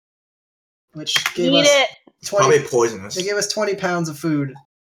fruit, which gave Eat us it. 20. Probably poisonous. They gave us 20 pounds of food.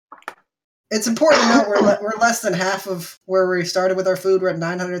 It's important to note we're less than half of where we started with our food. We're at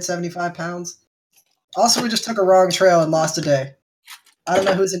 975 pounds. Also, we just took a wrong trail and lost a day. I don't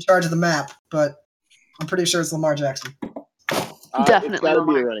know who's in charge of the map, but I'm pretty sure it's Lamar Jackson. Definitely It's gotta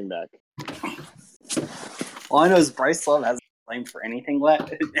be a Lamar. running back. All I know is Bryce Love hasn't claimed for anything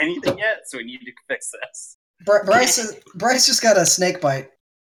yet, so we need to fix this. Bryce just got a snake bite,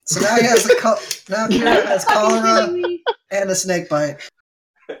 so now he has now Kira has cholera and a snake bite.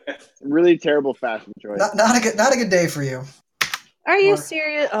 Really terrible fashion choice. Not a good day for you. Are you Or-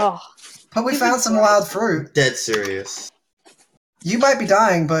 serious? Oh, But we found some wild fruit. Dead serious. You might be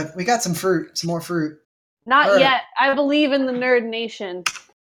dying, but we got some more fruit. not All right. yet. I believe in the Nerd Nation.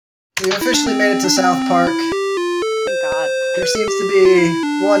 We've officially made it to South Park. Thank God. There seems to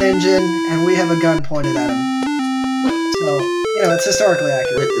be 1 engine, and we have a gun pointed at him. So, it's historically Wait,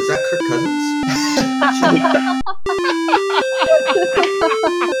 accurate. is that Kirk Cousins?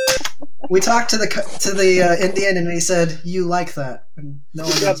 We talked to the Indian, and he said, "You like that?" And no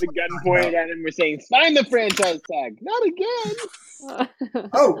one We got knows the what gun we're talking pointed about. at him. We're saying, sign the franchise tag. Not again.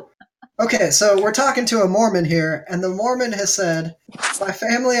 Oh, okay. So we're talking to a Mormon here, and the Mormon has said, "My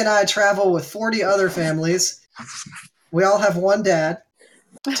family and I travel with 40 other families. We all have one dad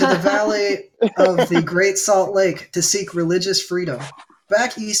to the valley of the Great Salt Lake to seek religious freedom.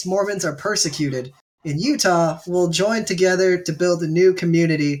 Back east, Mormons are persecuted. In Utah, we'll join together to build a new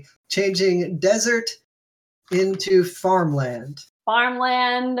community, changing desert into farmland."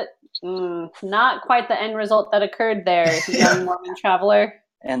 Farmland. Not quite the end result that occurred there, young Mormon traveler.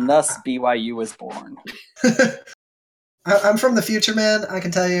 And thus BYU was born. I'm from the future, man. I can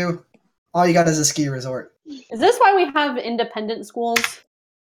tell you, all you got is a ski resort Is this why we have independent schools?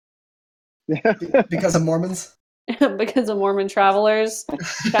 because of Mormons. Because of Mormon travelers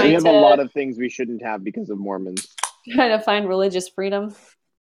We trying have to a lot of things we shouldn't have because of Mormons. find religious freedom.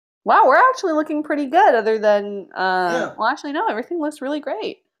 Wow, we're actually looking pretty good. Other than, well, actually, no, everything looks really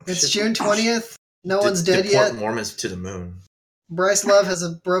great. It's June 20th. No one's dead Deport yet. Mormons to the moon. Bryce Love has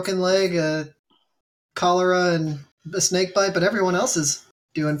a broken leg, a cholera, and a snake bite, but everyone else is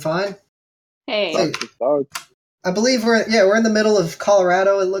doing fine. Hey, Hey, I believe we're in the middle of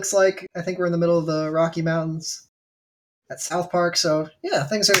Colorado. It looks like I think we're in the middle of the Rocky Mountains at South Park. So yeah,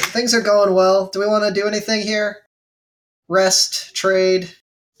 things are going well. Do we want to do anything here? Rest, trade,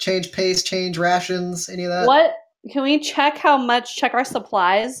 change pace, change rations, any of that? what? Can we check our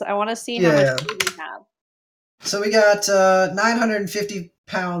supplies? I want to see how Yeah. much food we have. So we got 950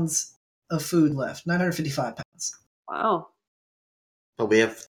 pounds of food left. 955 pounds. Wow. But we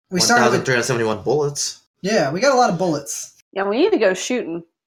have We started with 1,371 bullets. yeah. We got a lot of bullets. Yeah, we need to go shooting.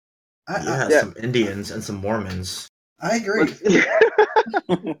 Yeah, Yeah. some Indians and some Mormons. I agree.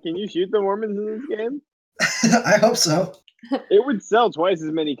 Can you shoot the Mormons in this game? I hope so. It would sell twice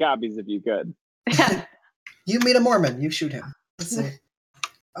as many copies if you could. You meet a Mormon, you shoot him. Let's see.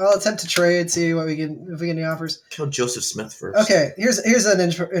 I'll attempt to trade, see what we can if we get any offers. Kill Joseph Smith first. Okay, here's an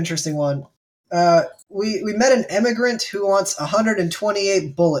interesting one. We met an immigrant who wants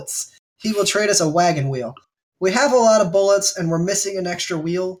 128 bullets. He will trade us a wagon wheel. We have a lot of bullets and we're missing an extra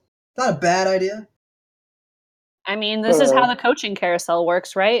wheel. Not a bad idea. I mean, this is how the coaching carousel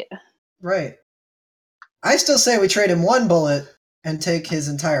works, right? Right. I still say we trade him one bullet and take his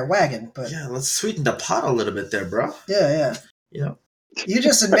entire wagon, but Yeah, let's sweeten the pot a little bit there, bro. yeah. You know, You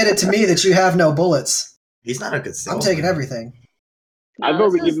just admitted to me that you have no bullets. he's not a good I'm salesman. taking everything. I No,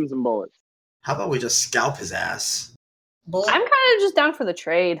 vote we this give is- him some bullets. How about we just scalp his ass? Bullet. I'm kind of just down for the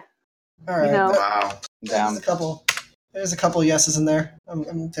trade. All right. you know. Wow. Down. There's a couple yeses in there. I'm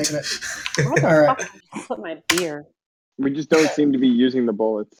taking it. Where the All right. fuck did I put my beer? We just don't seem to be using the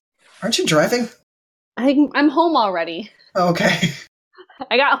bullets. Aren't you driving? I'm home already. Oh, okay.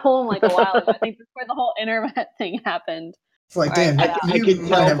 I got home like a while ago. I think that's where the whole internet thing happened. It's like, All damn, right, I you could might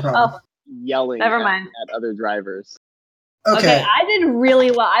tell- have a problem. Yelling Never at- mind. at other drivers. Okay. I did really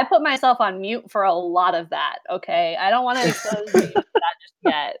well. I put myself on mute for a lot of that. Okay, I don't want to expose you to that just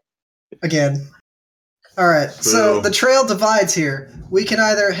yet. Again. All right. So Boo. the trail divides here. We can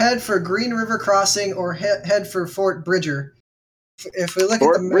either head for Green River Crossing or head for Fort Bridger. If we look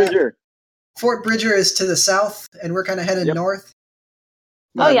Fort at the map, Bridger. Fort Bridger is to the south, and we're kind of headed Yep. north.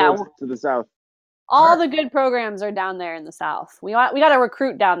 Oh, yeah. Goes to the south. All the good programs are down there in the South. We got to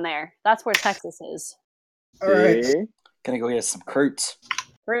recruit down there. That's where Texas is. All right. See? Gonna go get us some Croots.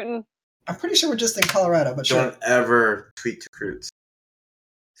 Recruiting. I'm pretty sure we're just in Colorado, but sure. Don't ever tweet to Croots.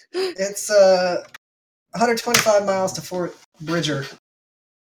 It's 125 miles to Fort Bridger.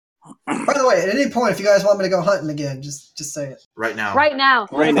 By the way, at any point, if you guys want me to go hunting again, just say it. Right now. Right now.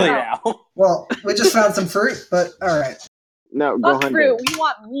 Right Really now. now. Well, we just found some fruit, but all right. No, go Fuck hunting. fruit. We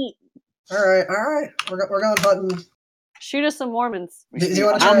want meat. All right. We're going hunting. Shoot us some Mormons. We Do should you be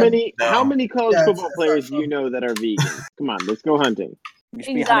wanna How try- many No. how many college Yeah, football it's players not do you know that are vegan? Come on, let's go hunting. We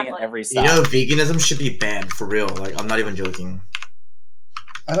should be hunting at Exactly. every You stop. know, veganism should be banned for real. Like, I'm not even joking.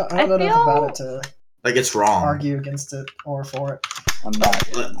 I don't I know enough feel- about it to Like, it's wrong. argue against it or for it. I'm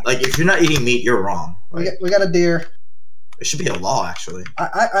not. Like, if you're not eating meat, you're wrong. Like, We got a deer. it should be a law, actually.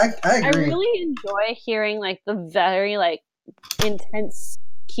 I I agree. really enjoy hearing like the very like intense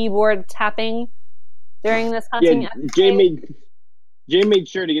keyboard tapping during this hunting Yeah, episode. Jay made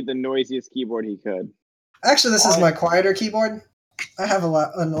sure to get the noisiest keyboard he could. Actually, this is my quieter keyboard. I have a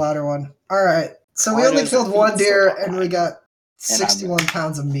louder one. All right. So we Why only does killed it one feel deer so and we got And I'm- 61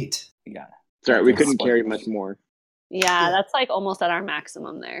 pounds of meat. We got it. Sorry, we That's couldn't split. carry much more. Yeah, that's like almost at our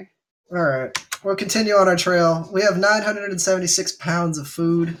maximum there. All right. We'll continue on our trail. We have 976 pounds of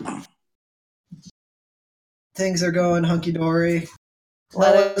food. Things are going hunky dory.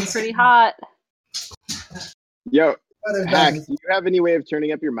 Weather's pretty hot. Yo, Weather's Hack, bad. do you have any way of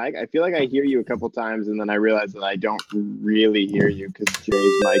turning up your mic? I feel like I hear you a couple times and then I realize that I don't really hear you because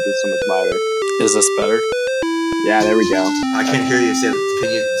Jay's mic is so much louder. Is this better? Yeah, there we go. I can't hear you.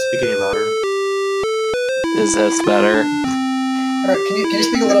 Can you speak any louder? Is this better? All right. Can you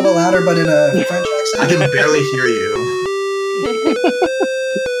speak a little bit louder, but in a French I accent? can barely hear you.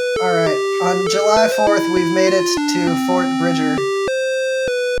 All right. On July 4th, we've made it to Fort Bridger.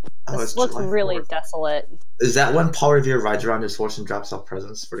 Oh, This it's looks July really 4th. desolate. Is that when Paul Revere rides around his horse and drops off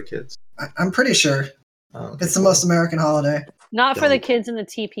presents for the kids? I'm pretty sure Oh, okay, it's the cool. most American holiday. Not for the Dope. kids in the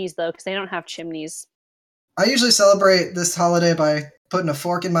teepees though, because they don't have chimneys. I usually celebrate this holiday by putting a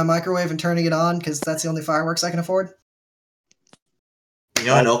fork in my microwave and turning it on because that's the only fireworks I can afford. You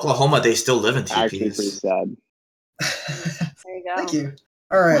know, in Oklahoma, they still live in Actually, pretty teepees. sad. There you go. Thank you.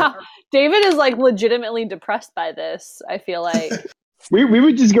 All right. Wow. David is like legitimately depressed by this, I feel like. We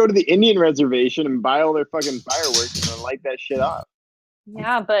would just go to the Indian reservation and buy all their fucking fireworks and then light that shit off.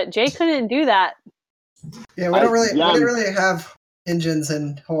 Yeah, but Jay couldn't do that. Yeah, we didn't yeah. really have engines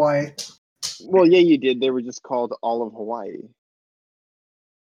in Hawaii. Well, yeah, you did. They were just called all of Hawaii.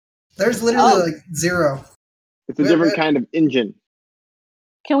 There's literally Oh. like zero. It's a Wait, different wait. kind of engine.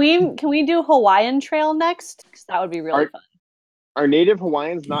 Can we do Hawaiian Trail next? 'Cause that would be really fun. Are Native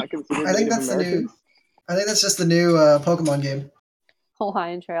Hawaiians not considered I think Native that's the Americans? new. I think that's just the new Pokemon game.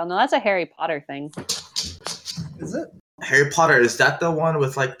 Hawaiian Trail. No, that's a Harry Potter thing. Is it? Harry Potter, is that the one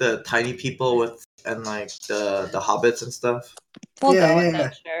with like the tiny people with and like the hobbits and stuff? We'll Yeah, go with yeah.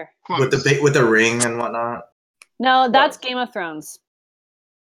 it, sure. with the ring and whatnot. No, that's Game of Thrones.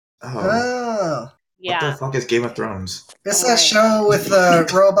 Oh, Oh. what Yeah. the fuck is Game of Thrones? It's Don't that worry. show with the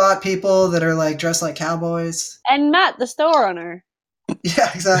robot people that are like dressed like cowboys. And Matt, the store owner.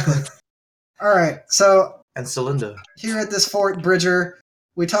 Yeah, exactly. All right, so And Celinda. here at this Fort Bridger,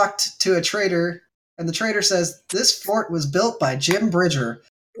 we talked to a trader, and the trader says this fort was built by Jim Bridger.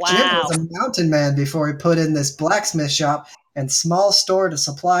 Jim Wow. was a mountain man before he put in this blacksmith shop and small store to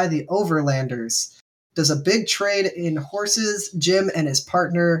supply the overlanders. Does a big trade in horses, Jim and his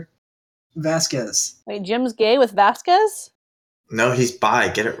partner Vasquez. Wait, Jim's gay with Vasquez? No, he's bi.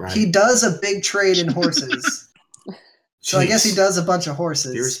 Get it right. He does a big trade in horses. So I guess he Jeez. does a bunch of Be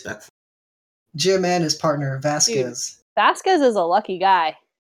horses. respectful. Jim and his partner Vasquez. Vasquez is a lucky guy.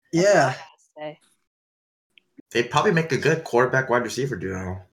 That's all I Yeah. gotta say. They'd probably make a good quarterback wide receiver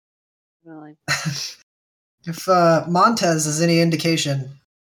duo. Really. If Montez is any indication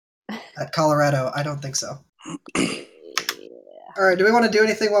at Colorado, I don't think so. All right, do we want to do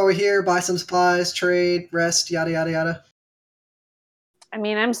anything while we're here? Buy some supplies, trade, rest, yada yada yada. I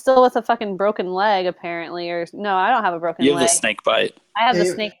mean, I'm still with a fucking broken leg, apparently. Or no, I don't have a broken You have leg. the snake bite. I have Yeah, the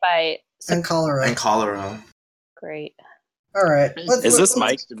you- snake bite. So And Colorado. And Colorado. great. All right. Is this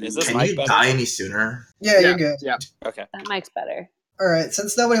Mike? Is this Can Mike you better? die any sooner? Yeah, you're good. Yeah. Okay. That Mike's better. All right.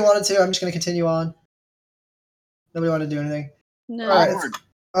 Since nobody wanted to, I'm just going to continue on. Nobody wanted to do anything. No. All right. It's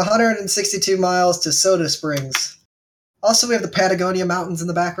 162 miles to Soda Springs. Also, we have the Patagonia Mountains in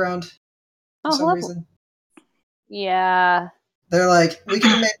the background for Oh, some lovely. reason. Yeah. They're like, we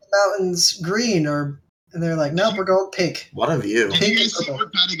can make the mountains green, and they're like, nope, we're going pink. What a view. Did Pink you and guys see purple.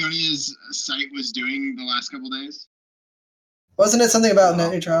 what Patagonia's site was doing the last couple days? Wasn't it something about No.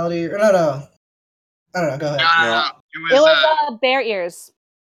 net neutrality? Or no. I don't know. Go ahead. No. It It was, was bear ears.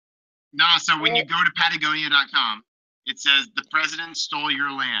 no, so when you go to Patagonia.com, it says the president stole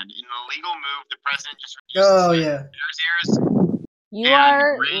your land. In a legal move, the president just refused Oh, to yeah. There's ears You and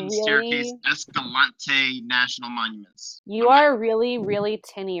are Grand Staircase really, Escalante National Monuments. you are really, really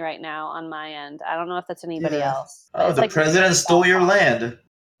tinny right now on my end. I don't know if that's anybody Yeah. else. but Oh, it's the like- president stole your land.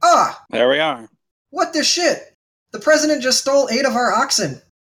 Ah! There we are. What the shit? The president just stole 8 of our oxen.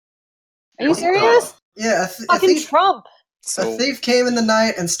 Are you What the- serious? Yeah, a Fucking thief, Trump. a So thief came in the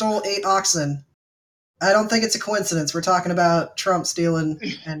night and stole 8 oxen. I don't think it's a coincidence. We're talking about Trump stealing,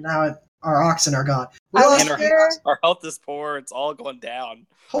 and now our oxen are gone. We Are lost we our- sure? our health is poor. It's all going down.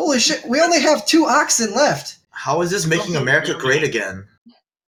 Holy shit! We only have 2 oxen left. How is this making America great again?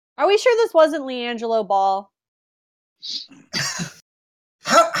 Are we sure this wasn't Leangelo Ball?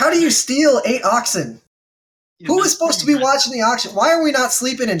 How do you steal 8 oxen? Who was supposed to be watching the auction? Why are we not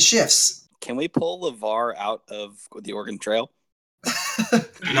sleeping in shifts? Can we pull LeVar out of the Oregon Trail?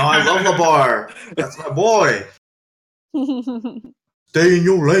 No, I love LeVar. That's my boy. Stay in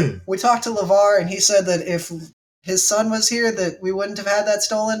your lane. We talked to LeVar, and he said that if his son was here, that we wouldn't have had that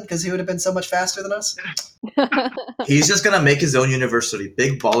stolen because he would have been so much faster than us. He's just gonna make his own university.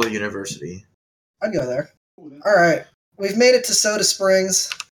 Big Baller University. I'd go there. All right, we've made it to Soda Springs.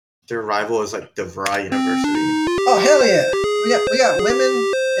 Their rival is like DeVry University. Oh hell yeah! We got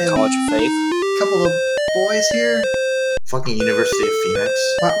women and College of Faith. a couple of boys here. Fucking University of Phoenix.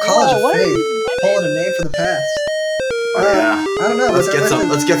 Wow, College Whoa, of what Faith, is- pulling a name from the past. Oh yeah. I don't know. but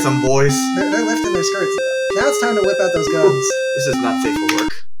Let's get some boys. They're lifting their skirts. Now it's time to whip out those guns. This is not safe for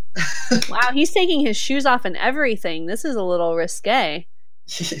work. Wow, he's taking his shoes off and everything. This is a little risque.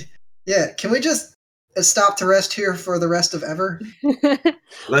 Yeah, can we just stop to rest here for the rest of ever?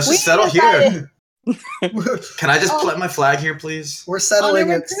 Let's We just settle decided- here. Can I just plant my flag here, please? We're On a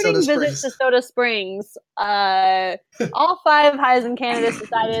settling at recruiting Soda visit Springs. to Soda Springs, all 5 Heisman candidates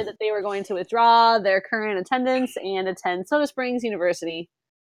decided that they were going to withdraw their current attendance and attend Soda Springs University.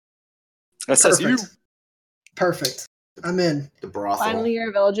 SSU. Perfect. I'm in. The brothel. Final year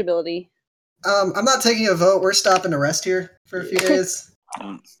of eligibility. I'm not taking a vote. We're stopping to rest here for a few days.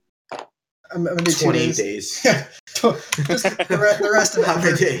 I'm gonna do 2 20 days. days. Just the rest of How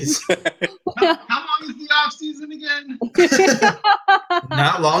many it. days? How long is the off season again?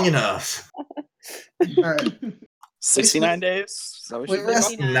 Not long enough. All right. 69 days. Is that what We've you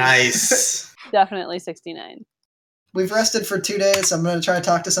rested. think? Nice. Definitely 69. We've rested for 2 days. I'm gonna try to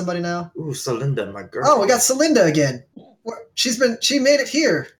talk to somebody now. Ooh, Celinda, my girl. Oh, we got Celinda again. She made it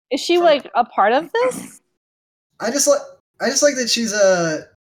here. Is she like a part of this? I just like that she's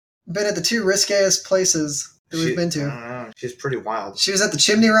been at the 2 riskiest places that we've been I to. don't know. She's pretty wild. She was at the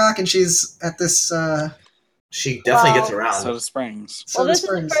Chimney Rock, and she's at this She definitely Well, gets around. Soda Springs. Well, Soda this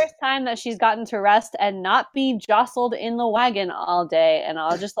Springs. is the first time that she's gotten to rest and not be jostled in the wagon all day. And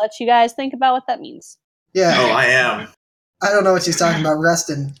I'll just let you guys think about what that means. Yeah. Oh, I am. I don't know what she's talking about.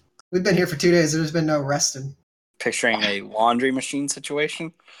 Resting. We've been here for 2 days. There's been no resting. Picturing a laundry machine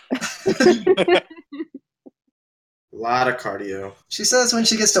situation. A lot of cardio. She says when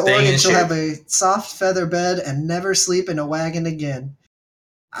she gets to Staying Oregon, in she'll shape. have a soft feather bed and never sleep in a wagon again.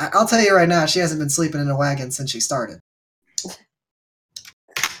 I'll tell you right now, she hasn't been sleeping in a wagon since she started.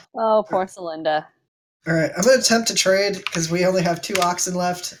 Oh, poor Celinda. All right, I'm going to attempt to trade because we only have 2 oxen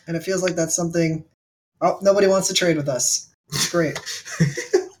left, and it feels like that's something. Oh, nobody wants to trade with us. It's great.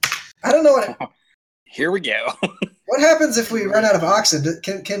 I don't know Here we go. what happens if we run out of oxen.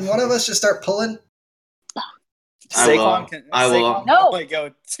 Can one of us just start pulling? I will. Saquon can No. only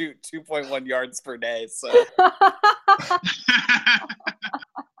go 2.1 yards per day. So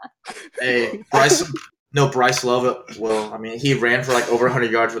Hey, Bryce. No, Bryce Love will. I mean, he ran for like over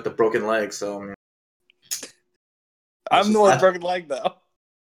 100 yards with a broken leg. So I mean, I'm the one with broken leg though.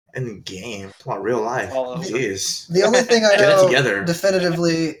 in the game. Come on, real life. All over. Jeez. The only thing I Get it know together.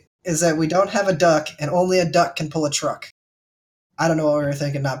 definitively is that we don't have a duck, and only a duck can pull a truck. I don't know what we were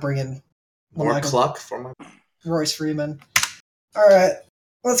thinking, not bringing More Michael- cluck for my. Royce Freeman. All right,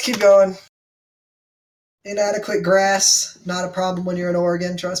 let's keep going. Inadequate grass, not a problem when you're in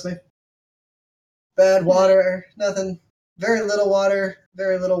Oregon, trust me. Bad water, nothing. Very little water,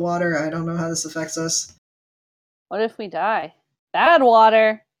 very little water. I don't know how this affects us. What if we die? Bad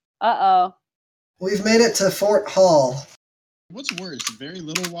water. Uh-oh. We've made it to Fort Hall. What's worse, very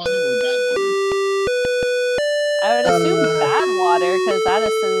little water or bad water? I would assume bad water, because that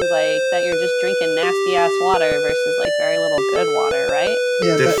assumes like that you're just drinking nasty ass water versus like very little good water, right?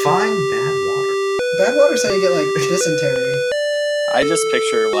 Yeah, but Define bad water. bad water's how you get like dysentery. I just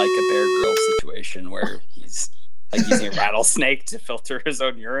picture like a Bear Grylls situation where he's like using a rattlesnake to filter his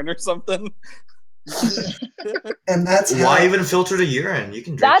own urine or something. And that's how Why even filter the urine? You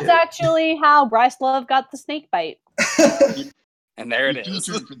can drink That's it. actually how Bryce Love got the snake bite. And there it You is.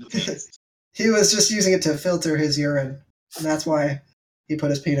 filter it for the taste. He was just using it to filter his urine. And that's why he put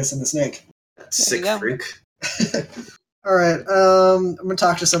his penis in the snake. Sick There you freak. All right, I'm gonna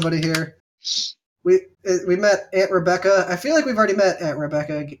talk to somebody here. We met Aunt Rebecca. I feel like we've already met Aunt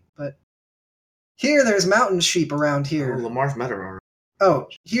Rebecca, but here there's mountain sheep around Oh, here. Lamar's met her already. Oh,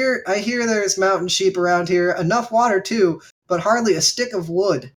 here I hear there's mountain sheep around here. Enough water too, but hardly a stick of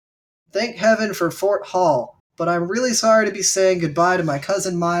wood. Thank heaven for Fort Hall. But I'm really sorry to be saying goodbye to my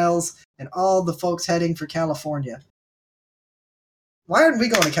cousin Miles and all the folks heading for California. Why aren't we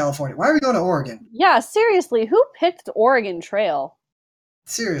going to California? Why are we going to Oregon? Yeah, seriously, who picked Oregon Trail?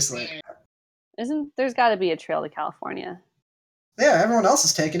 Seriously. There's got to be a trail to California. Yeah, everyone else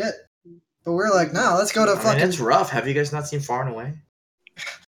is taking it. But we're like, no, let's go to I mean, fucking... it's rough. Have you guys not seen Far and Away?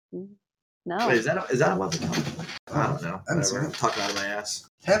 No. Wait, is that what the I don't know. I haven't seen Whatever. I'm it. talking out of my ass.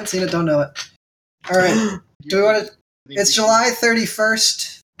 Haven't seen it, don't know it. All right. Do we want to... It's July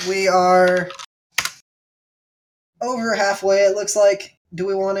 31st. We are over halfway, it looks like. Do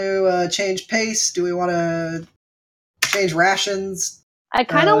we want to change pace? Do we want to change rations? I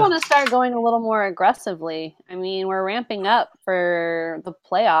kind of Uh, want to start going a little more aggressively. I mean, we're ramping up for the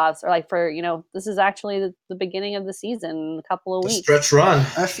playoffs, or like for, this is actually the beginning of the season in a couple of The weeks. stretch run.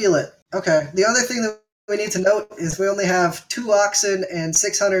 I feel it. Okay. The other thing that we need to note is we only have 2 oxen and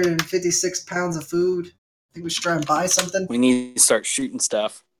 656 pounds of food. I think we should try and buy something. We need to start shooting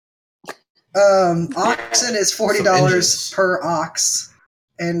stuff. Oxen is Some $40 engines. per ox,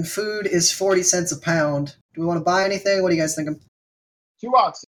 and food is 40 cents a pound. Do we want to buy anything? What do you guys think? 2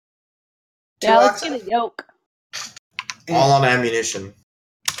 oxen. Yeah, let's oxen. get a yoke. All on ammunition.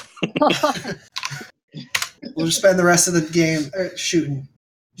 We'll just spend the rest of the game shooting.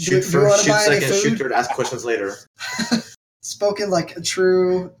 Shoot do you first, wanna shoot buy any second, shoot food? third, ask questions later. Spoken like a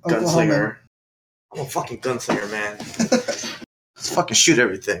true Oklahoman. Gunslinger. I'm a fucking gunslinger, man. Let's fucking shoot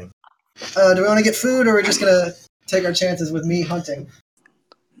everything. Do we want to get food, or are we just gonna take our chances with me hunting?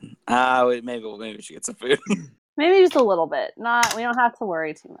 Maybe we should get some food. Maybe just a little bit. We don't have to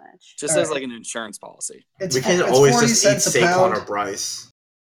worry too much. Just All as right. like an insurance policy. It's, We can't it's always 40 just eat cents a Saquon pound. or Bryce.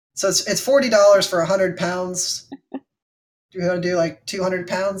 So it's $40 for 100 pounds. Do we want to do like 200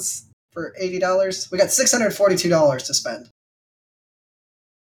 pounds for $80? We got $642 to spend.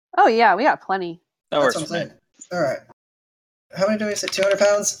 Oh yeah, we got plenty. That That's works what I'm for me. saying. All right. How many do we say? 200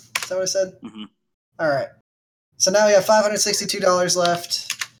 pounds? Is that what I said? Mhm. All right. So now we have $562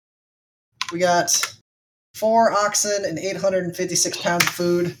 left. We got 4 oxen and 856 pounds of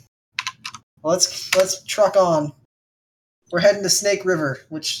food. Well, let's truck on. We're heading to Snake River,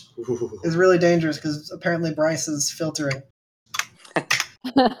 which Ooh. is really dangerous because apparently Bryce is filtering.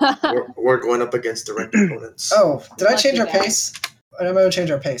 We're going up against direct opponents. Oh, did I change our Lucky guy. pace? I'm going to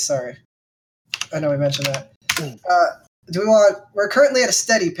change our pace, sorry. I know we mentioned that. We're currently at a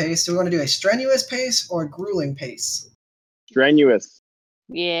steady pace. Do we want to do a strenuous pace or a grueling pace? Strenuous.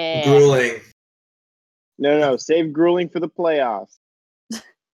 Yeah. Grueling. No. Save grueling for the playoffs.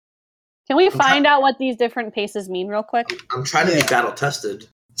 Can we find out what these different paces mean real quick? I'm trying to be Yeah. battle tested.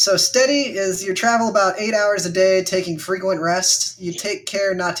 So steady is you travel about 8 hours a day, taking frequent rest. You take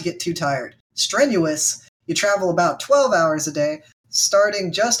care not to get too tired. Strenuous, you travel about 12 hours a day,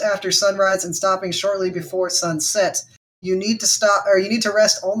 starting just after sunrise and stopping shortly before sunset. You need to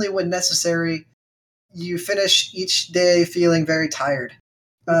rest only when necessary. You finish each day feeling very tired.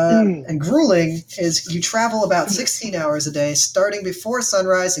 And grueling is you travel about 16 hours a day, starting before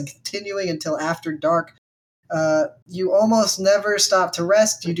sunrise and continuing until after dark. You almost never stop to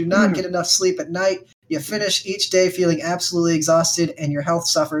rest. You do not get enough sleep at night. You finish each day feeling absolutely exhausted, and your health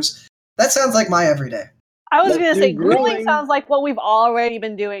suffers. That sounds like my everyday. I was Let's going to do say grueling grueling. sounds like what we've already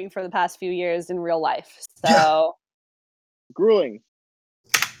been doing for the past few years in real life. So Grueling.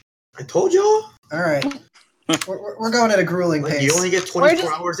 I told y'all. All right. We're going at a grueling Like, pace. you only get We're 24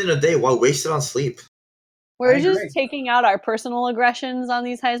 just- hours in a day. Why waste it on sleep? we're I just agree. taking out our personal aggressions on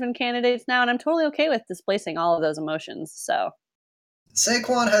these Heisman candidates now, and I'm totally okay with displacing all of those emotions. So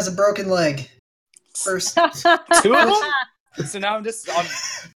Saquon has a broken leg. First, Two of them? So now I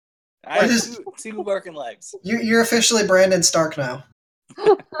We're have just- two working legs. you're officially Brandon Stark now.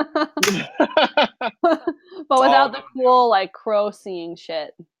 but without the cool like crow seeing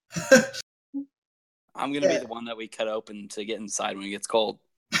shit. I'm gonna Yeah. be the one that we cut open to get inside when it gets cold.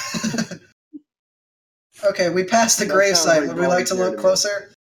 Okay, we passed the That grave sounds site. like Would we like to volunteer look to me.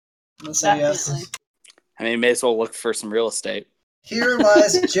 closer? Let's say Definitely. yes. I mean, may as well look for some real estate. Here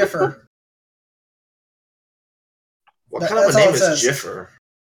lies Jiffer. What That- kind of a that's all name it is says. Jiffer?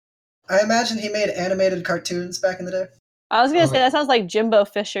 I imagine he made animated cartoons back in the day. I was gonna say Oh. that sounds like Jimbo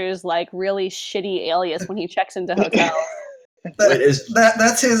Fisher's like really shitty alias when he checks into hotels. Wait, is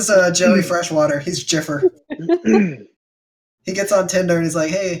That's his Joey Freshwater. He's Jiffer. He gets on Tinder and he's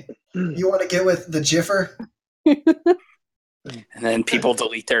like, "Hey, you want to get with the Jiffer?" And then people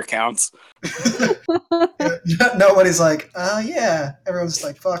delete their accounts. Nobody's like, yeah." Everyone's just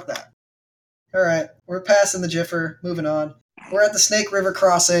like, "Fuck that." All right, we're passing the Jiffer. Moving on. We're at the Snake River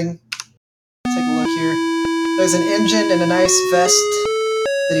crossing. Take a look here. There's an engine and a nice vest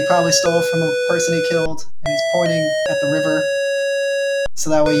that he probably stole from a person he killed, and he's pointing at the river, so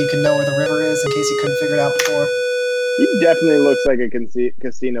that way you can know where the river is in case you couldn't figure it out before. He definitely looks like a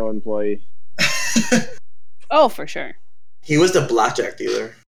casino employee. Oh, for sure. he was the blackjack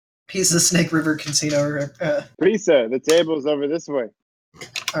dealer? He's the Snake River Casino. Risa, the table's over this way.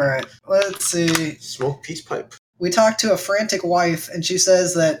 All right, let's see. Smoke peace pipe. We talked to a frantic wife, and she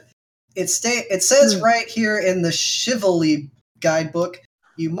says that it says right here in the Chivalry guidebook,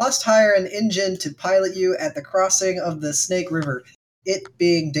 you must hire an engine to pilot you at the crossing of the Snake River, it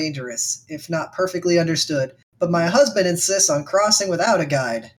being dangerous, if not perfectly understood. But my husband insists on crossing without a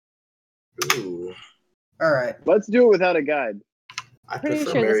guide. Ooh, All right, Let's do it without a guide. I Pretty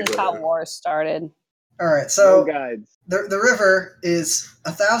prefer sure this is how merry-go-round. wars started. all right. No So guides. the river is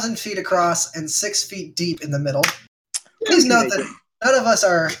 1,000 feet across and 6 feet deep in the middle. Please note that none of us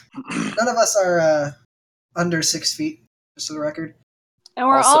are under 6 feet. Just for the record. And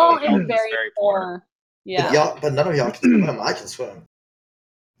we're Also, all Elton's in very very poor. Yeah. But none of y'all can swim. I can swim.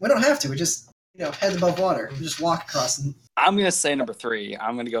 We don't have to. We just heads above water. We just walk across them. I'm gonna say number 3.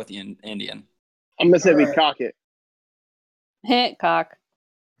 I'm gonna go with the Indian. I'm gonna say we Alright. cock it. Hit cock.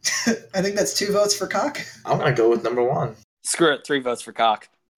 I think that's 2 votes for cock. I'm gonna go with number 1. Screw it. 3 votes for cock.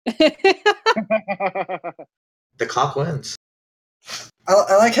 The cock wins.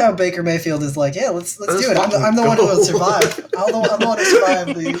 I like how Baker Mayfield is like, yeah, let's do it. I'm the fucking one who will go. survive. I'm the one who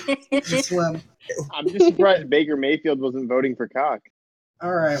survived the swim. I'm just surprised Baker Mayfield wasn't voting for cock.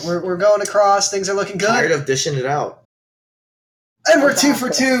 All right, we're going across. Things are looking Tired good, of dishing it out. and we're 2 for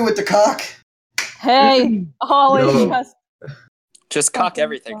 2 with the cock. Hey, always No. trust. Just cock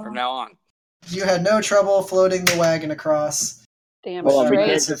everything from now on. You had no trouble floating the wagon across. Damn Hold on, we Straight.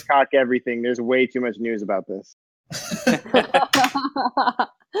 can't straight. just cock everything. There's way too much news about this.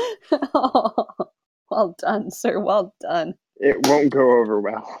 Well done, sir. Well done. It won't go over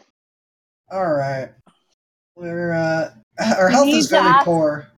well. All right, we're our You health need is to very ask-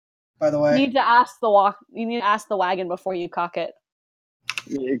 poor, by the You way. need to ask You need to ask the wagon before you cock it.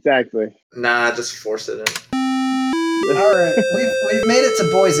 Exactly. Nah, just force it in. All right, we've made it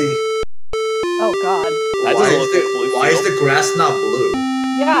to Boise. Oh God. That Why doesn't is, look like blue why is field. the grass not blue?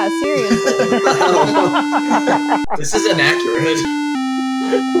 Yeah, seriously. This is inaccurate.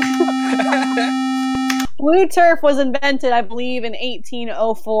 Blue turf was invented, I believe, in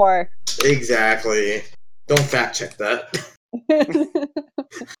 1804. Exactly. Don't fact check that.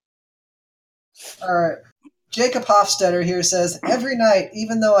 All right. Jacob Hofstetter here says, every night,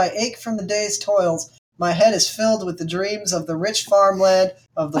 even though I ache from the day's toils, my head is filled with the dreams of the rich farmland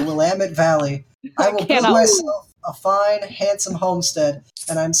of the Willamette Valley. I will build cannot- myself a fine, handsome homestead,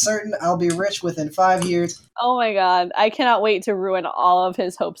 and I'm certain I'll be rich within 5 years. Oh my god, I cannot wait to ruin all of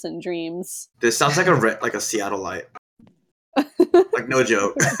his hopes and dreams. This sounds like a Seattleite. Like no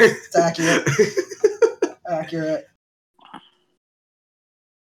joke. It's accurate. Accurate.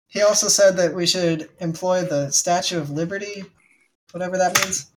 He also said that we should employ the Statue of Liberty, whatever that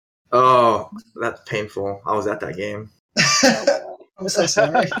means. Oh, that's painful. I was at that game. I'm so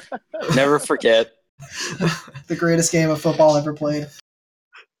sorry. Never forget. The greatest game of football ever played.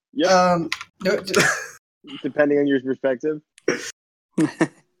 Yep. No, Depending on your perspective.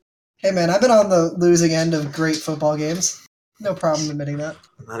 hey man, I've been on the losing end of great football games. No problem admitting that.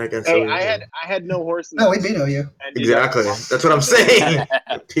 Not against Hey, OU. I had no horse in No, we this. beat OU. And Exactly. That's what I'm saying.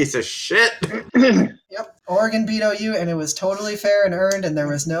 You piece of shit. Yep. Oregon beat OU, and it was totally fair and earned, and there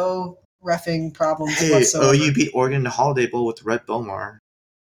was no reffing problems Hey, whatsoever. OU beat Oregon in the Holiday Bowl with Red Bomar.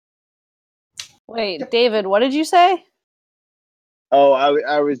 Wait, David, what did you say? Oh,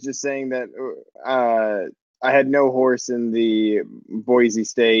 I was just saying that I had no horse in the Boise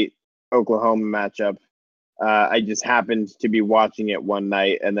State Oklahoma matchup. I just happened to be watching it one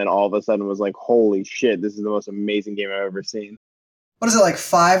night, and then all of a sudden was like, "Holy shit! This is the most amazing game I've ever seen." What is it, like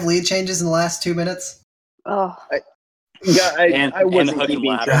 5 lead changes in the last 2 minutes? Oh, Yeah, And I wasn't hook and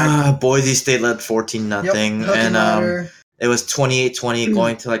keeping ladder. track. Boise State led 14-0, Hook and and ladder. it was 28-20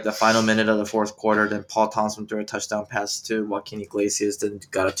 going to like the final minute of the fourth quarter. Then Paul Thompson threw a touchdown pass to Joaquin Iglesias, then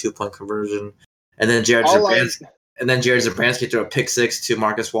got a 2-point conversion, and then Jared Zabransky threw a pick six to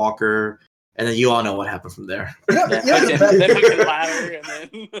Marcus Walker, and then you all know what happened from there. Yeah, Then yeah, hook but- and- then hook and ladder,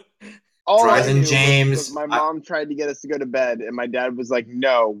 and then All I Bryson knew was James, my mom tried to get us to go to bed, and my dad was like,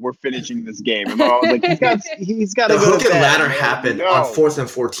 "No, we're finishing this game." And my mom was like, "He's got to The go hook to and bed." ladder I'm like, happened "No." on 4th and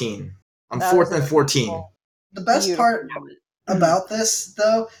 14. On That 4th was and 14. The best part about this,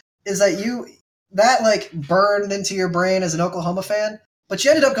 though, is that that like burned into your brain as an Oklahoma fan, but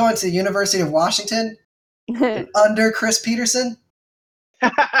you ended up going to the University of Washington under Chris Peterson.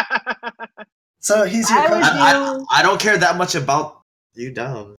 So he's your I coach. would I don't care that much about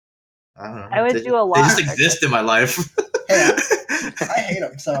UW. I don't know. I would They- do a lot They just of exist in my life. Hey, I hate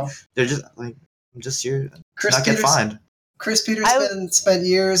him. So They're just like, I'm just here to Chris not get Peterson. fined. Chris Peterson spent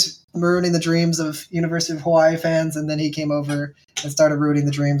years ruining the dreams of University of Hawaii fans, and then he came over and started ruining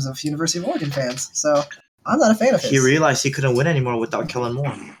the dreams of University of Oregon fans. So I'm not a fan of his. He realized he couldn't win anymore without Kellen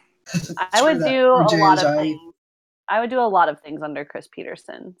Moore. I would True that. do Or a lot of Jay things. I would do a lot of things under Chris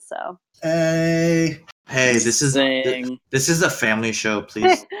Peterson. So Hey, Hey, this is Zing. this is a family show.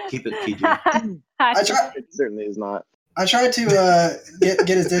 Please keep it PG. I tried. It certainly is not. I tried to get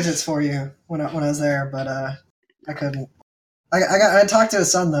his digits for you when I was there, but I couldn't. I talked to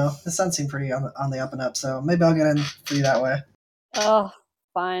his son though. His son seemed pretty on the up and up, so maybe I'll get in for you that way. Oh,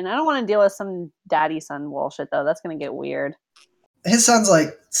 fine. I don't want to deal with some daddy son bullshit though. That's gonna get weird. His son's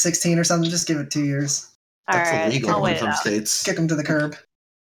like 16 or something. Just give it 2 years. All That's right, illegal I'll in wait it some out. states. Kick him to the curb.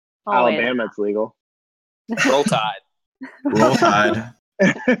 I'll wait it Alabama, it's legal. Roll Tide. Roll Tide.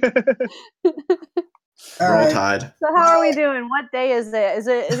 All Roll right, Tide. So how are we doing? What day is it? Is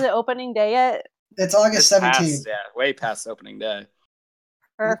it opening day yet? it's August It's 17th. past, yeah, way past opening day.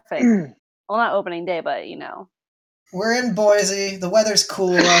 Perfect. Well, not opening day, but you know. We're in Boise. The weather's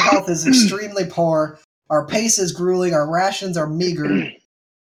cool. Our health is extremely poor. Our pace is grueling. Our rations are meager.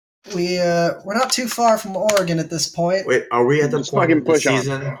 We're not too far from Oregon at this point. Wait, are we at the Just point fucking of the push on.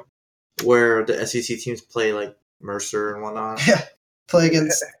 season where the SEC teams play like Mercer and whatnot? Yeah, play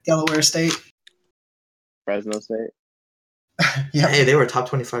against Delaware State. Fresno State. Yeah, Hey, they were a top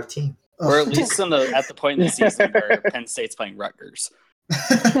 25 team. We're at least at the point in the season where Penn State's playing Rutgers.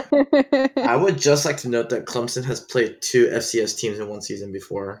 I would just like to note that Clemson has played 2 FCS teams in one season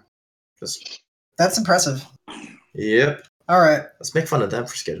before. Just, That's impressive. yep. All right, Let's make fun of them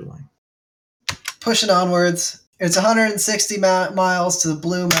for scheduling. pushing onwards. It's 160 miles to the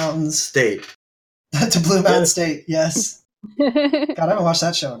Blue Mountains. State. To Blue Mountain State, yes. God, I haven't watched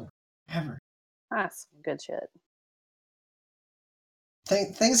that show in ever. That's some good shit.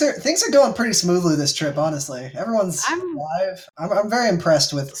 Things are going pretty smoothly this trip, honestly. Everyone's live. I'm very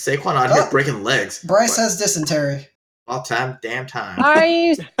impressed with. Saquon out here breaking legs. Bryce has dysentery. All time, damn time. Are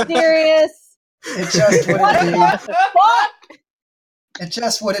you serious? It just What wouldn't be. the fuck? It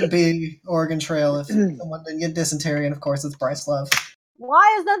just wouldn't be Oregon Trail if someone didn't get dysentery, and of course it's Bryce Love. Why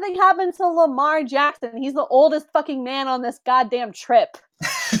has nothing happened to Lamar Jackson? He's the oldest fucking man on this goddamn trip.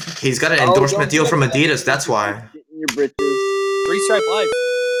 He's got an endorsement deal from Adidas. That's why. Get in your britches. 3-stripe life.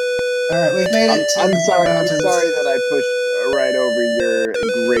 All right, we've made it. I'm sorry that I pushed right over your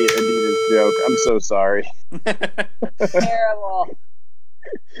great Adidas joke. I'm so sorry. Terrible.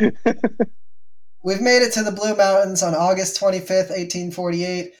 We've made it to the Blue Mountains on August 25th,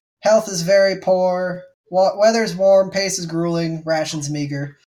 1848. Health is very poor. Weather's warm. Pace is grueling. Rations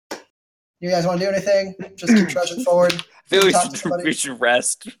meager. You guys want to do anything? Just keep trudging forward. I feel Talk to somebody. we should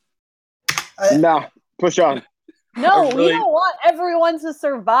rest. No, push on. No, I'm we really- don't want everyone to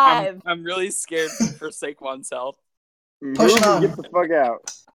survive. I'm really scared for Saquon's health. Push Move on. and Get the fuck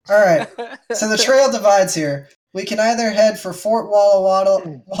out. All right. So the trail divides here. We can either head for Fort Walla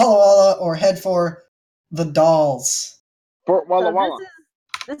Walla or head for the Dolls. Fort Walla So Walla.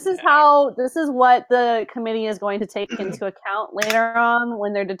 this is what the committee is going to take into account later on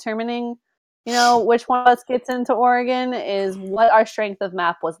when they're determining, which one of us gets into Oregon, is what our strength of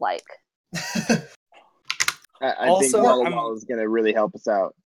map was like. I think Also, Walla Walla is going to really help us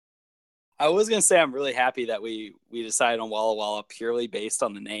out. I was gonna say I'm really happy that we decided on Walla Walla purely based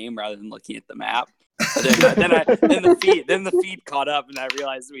on the name rather than looking at the map. But then the feed caught up and I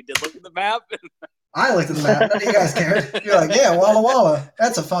realized we did look at the map. I looked at the map. None of you guys cared. You're like, yeah, Walla Walla.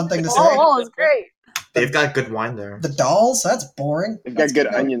 That's a fun thing to say. Walla Walla is great. They've got good wine there. The Dolls? That's boring. They've That's got good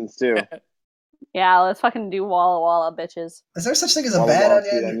good. onions, too. Yeah, let's fucking do Walla Walla, bitches. Is there such thing as a Walla bad Walla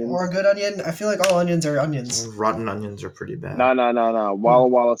sweet onion onions. or a good onion? I feel like all onions are onions. Rotten onions are pretty bad. No. Walla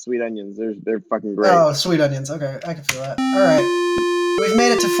Walla sweet onions. They're fucking great. Oh, sweet onions. Okay, I can feel that. All right. We've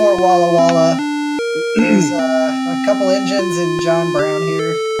made it to Fort Walla Walla. There's a couple engines and John Brown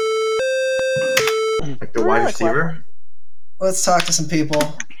here. Like the wide receiver. Let's talk to some people.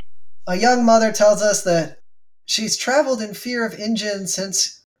 A young mother tells us that she's traveled in fear of Injuns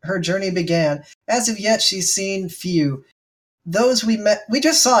since her journey began. As of yet, she's seen few. Those we met, we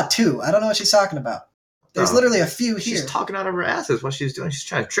just saw two. I don't know what she's talking about. There's Oh. literally a few here. She's talking out of her ass is what she's doing. She's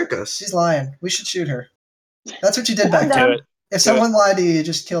trying to trick us. She's lying. We should shoot her. That's what you did back I'm then. done. Do it. If someone lied to you, you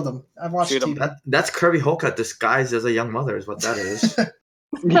just killed them. I've watched Shoot 'em. TV. That's Kirby Holcutt disguised as a young mother is what that is.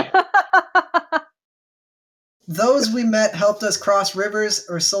 Those we met helped us cross rivers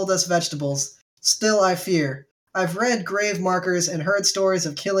or sold us vegetables. Still, I fear. I've read grave markers and heard stories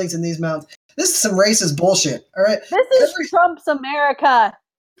of killings in these mountains. This is some racist bullshit, all right? This is Trump's America.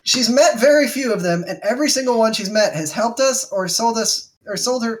 She's met very few of them, and every single one she's met has helped us or sold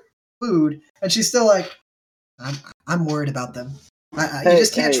her food, and she's still like, I'm worried about them. You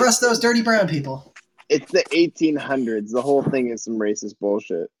just can't trust those dirty brown people. It's the 1800s. The whole thing is some racist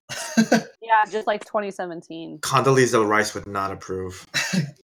bullshit. Yeah, just like 2017. Condoleezza Rice would not approve.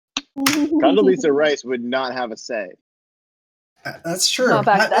 Condoleezza Rice would not have a say. That's true. Not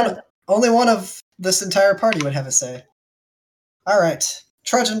back then. Only one of this entire party would have a say. All right,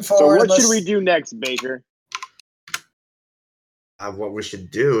 trudging So forward. what should we do next, Baker? What we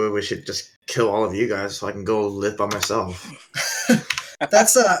should do, we should just kill all of you guys so I can go live by myself.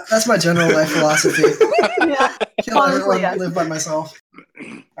 That's my general life philosophy. Yeah. Kill Honestly, everyone, yes. live by myself.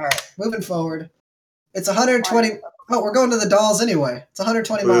 All right, moving forward. It's 120. Oh, we're going to the Dolls anyway. It's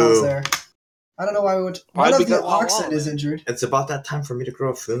 120 miles Boo. there. I don't know why we would. Why'd One we of go the to Walla oxen Walla, is man? injured. It's about that time for me to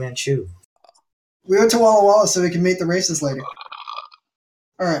grow a Fu Manchu. We went to Walla Walla so we can meet the racist lady.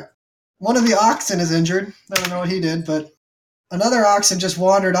 All right. One of the oxen is injured. I don't know what he did, but another oxen just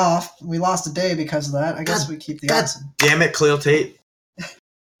wandered off. We lost a day because of that. I guess we keep the God oxen. damn it, Khalil Tate.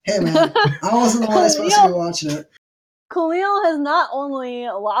 Hey, man. I wasn't the one that's supposed to be watching it. Khalil has not only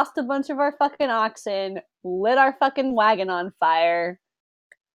lost a bunch of our fucking oxen, lit our fucking wagon on fire.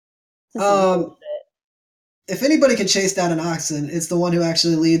 This is bullshit. If anybody can chase down an oxen, it's the one who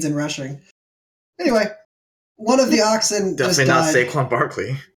actually leads in rushing. Anyway, one of the oxen just Definitely not died. Saquon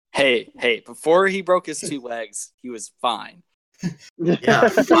Barkley. Hey, before he broke his 2 legs, he was fine. Yeah,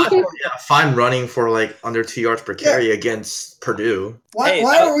 fine running for like under 2 yards per carry against Purdue. Why Hey,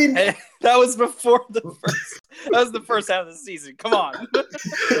 are we... Hey, that was before the first. That was the first half of the season. Come on.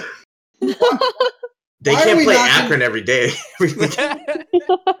 They Why are can't we play knocking- Akron every day.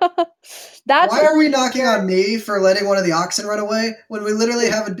 That's Why are we knocking on me for letting one of the oxen run away when we literally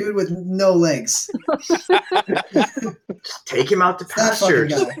have a dude with no legs? Take him out to That fucking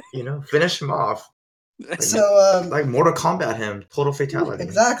pasture. guy. Finish him off. So, Like Mortal Kombat him. Total fatality.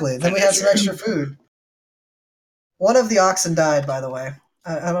 exactly. Then we have some extra food. One of the oxen died, by the way.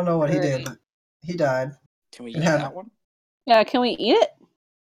 I don't know what he did, but he died. Can we It eat had- that one? Yeah, can we eat it?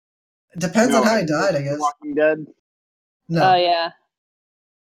 Depends on how he died, I guess. Walking Dead. No. Oh yeah.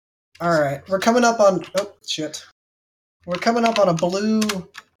 All right, we're coming up on. Oh shit! We're coming up on a blue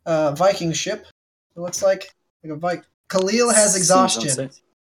Viking ship. It looks like a Viking. Khalil has exhaustion.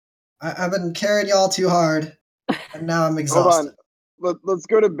 I've been carrying y'all too hard, and now I'm Hold exhausted. on. Let's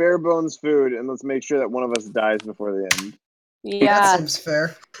go to bare bones food, and let's make sure that one of us dies before the end. That Yeah, seems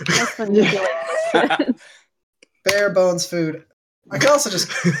fair. let's manipulate this shit. Bare bones food. I can also just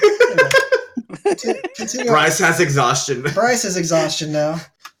continue. Bryce has exhaustion. Bryce is exhaustion now.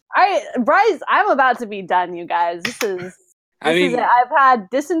 Bryce, I'm about to be done, you guys. This is it. I've had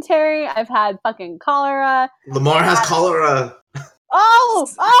dysentery. I've had fucking cholera. Lamar has cholera. Oh,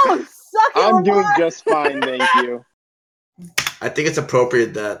 suck it, I'm doing Lamar. just fine, thank you. I think it's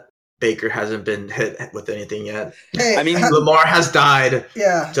appropriate that Baker hasn't been hit with anything yet. Hey, I mean, Lamar has died,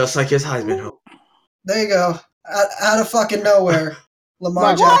 yeah, just like his Heisman hope. there you go. Out of fucking nowhere,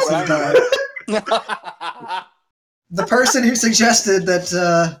 Lamar Not Jackson what? died. The person who suggested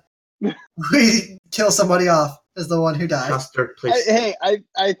that we kill somebody off is the one who died. Custer, please.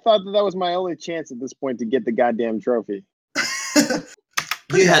 I thought that was my only chance at this point to get the goddamn trophy.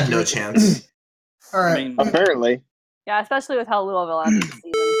 You had no chance. All right. I mean, Apparently. Yeah, especially with how Louisville ended the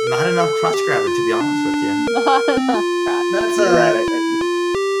season. Not enough crotch grabbing, to be honest with you. Not enough crap. That's You're right.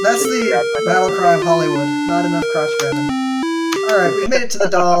 that's the battle cry of Hollywood. Not enough crotch grabbing. All right, we made it to the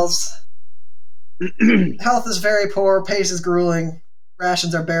dolls. Health is very poor. Pace is grueling.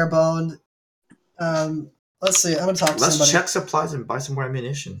 Rations are bare boned. Let's see. I'm gonna talk to Let's somebody. check supplies and buy some more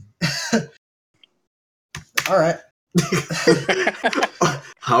ammunition. All right.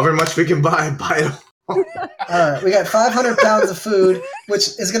 However much we can buy it. All right. We got 500 pounds of food, which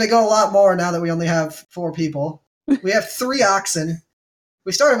is gonna go a lot more now that we only have 4 people. We have 3 oxen.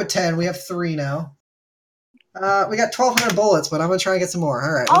 We started with 10. We have 3 now. We got 1,200 bullets, but I'm gonna try and get some more.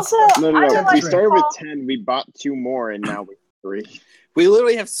 All right. Also, No. I would Temperature. We like started to with call- 10. We bought 2 more, and now we have 3. we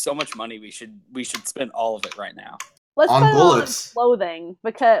literally have so much money. We should spend all of it right now. Let's On spend it bullets. on clothing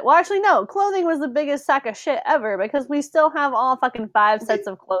because, well, actually, no. Clothing was the biggest sack of shit ever because we still have all fucking 5 sets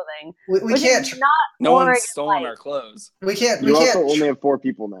of clothing, We which can't. is not No Oregon one's stolen life. our clothes. We can't. You also only have 4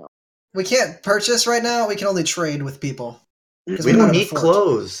 people now. We can't purchase right now. We can only trade with people. 'Cause We don't don't have a need fort.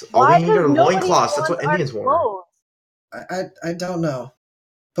 clothes. All Why we need does are nobody loincloths. That's want what our Indians wore. clothes? I don't know.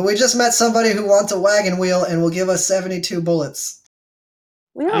 But we just met somebody who wants a wagon wheel and will give us 72 bullets.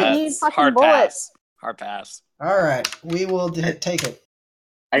 We don't need That's fucking hard bullets. pass. Hard pass. All right. We will take it.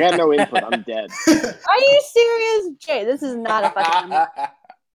 I got no input. I'm dead. Are you serious, Jay? This is not a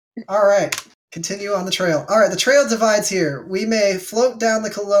fucking. All right. Continue on the trail. All right. The trail divides here. We may float down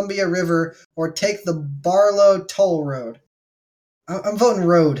the Columbia River or take the Barlow Toll Road. I'm voting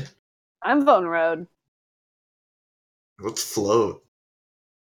road. I'm voting road. Let's float.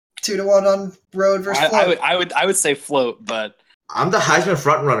 2-1 on road versus float. I would say float, but I'm the Heisman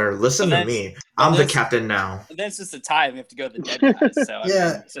front runner. Listen to But me. I'm the that's- captain now. then it's just a tie. We have to go to the dead guys. So I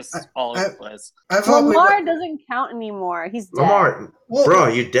Yeah, mean, it's just all over the place. I vote Lamar doesn't count anymore. He's dead. Lamar, well, bro,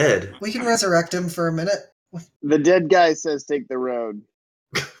 you dead. we can resurrect him for a minute. The dead guy says take the road.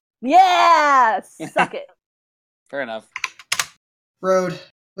 Yeah, suck it. Fair enough. Road.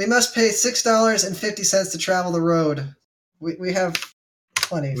 We must pay $6.50 to travel the road. We have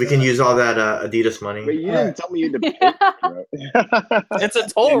plenty. We for can that. use all that Adidas money. But you Alright. didn't tell me you had to pay for the road. It's a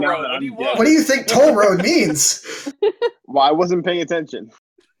toll And now road. that What do you I'm want? What do you think toll road means? Well, I wasn't paying attention.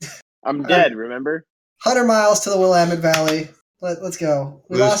 I'm dead, remember? 100 miles to the Willamette Valley. Let's go.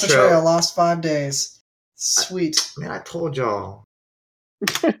 We Lose lost the trail. trail. Lost 5 days. Sweet. Man, I told y'all.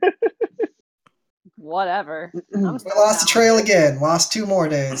 Whatever. We lost the trail again. Lost 2 more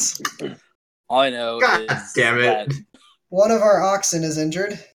days. All I know God is damn it. that- One of our oxen is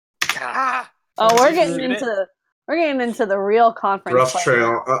injured. Ah, Oh, we're Shoot getting into the real conference. Rough play.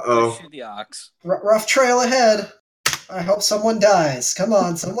 trail. Uh-oh. shoot the ox. Rough trail ahead. I hope someone dies. Come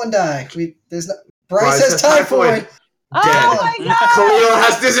on, someone die. Bryce has typhoid. Oh Dead. my god! Khalil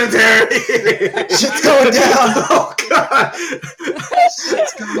has dysentery. Shit's going down. Oh, God.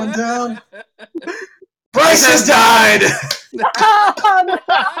 Shit's going down. Bryce has died. Oh, no.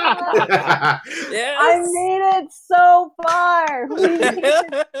 Yes. I made it so far. We made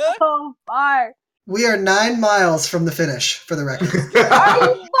it so far. We are 9 miles from the finish, for the record.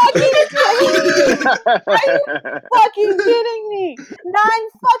 Are you fucking kidding me? Fucking kidding me? 9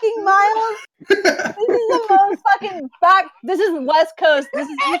 fucking miles? This is the most fucking back. This is West Coast. This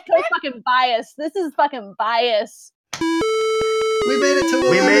is East Coast fucking bias. This is fucking bias. We made it to We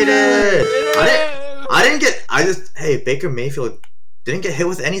Willamette made Valley. it. Hey, Baker Mayfield didn't get hit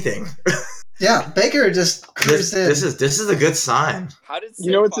with anything. Yeah, Baker just cruised in. This is a good sign. How did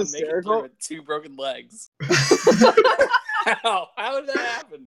You know what's Saquon make it hysterical? through with 2 broken legs? How did that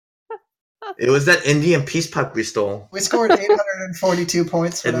happen? It was that Indian peace pipe we stole. We scored 842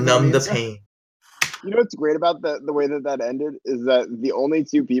 points. It whatever numbed the means. pain. You know what's great about the way that ended is that the only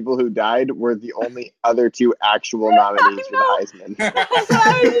two people who died were the only other two actual nominees for the Heisman. That's what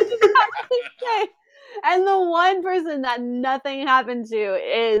I was just about to say. And the one person that nothing happened to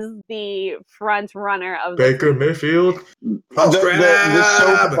is the front runner of the Baker Mayfield.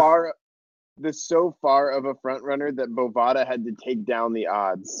 The so far of a front runner that Bovada had to take down the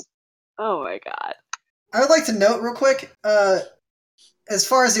odds. Oh my god. I would like to note real quick, as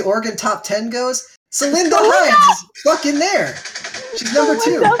far as the Oregon top 10 goes, Celinda Hines is fucking there. She's number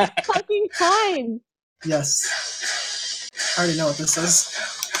 2. Celinda fucking Hines. Yes. I already know what this is.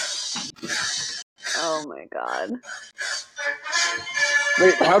 Oh my god.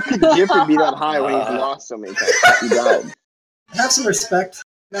 Wait, how could Gifford be that high when he's lost so many times? He died. Have some respect.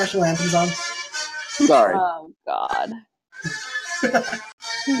 National anthem's on. Sorry. Oh god.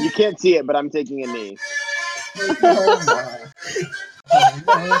 You can't see it, but I'm taking a knee.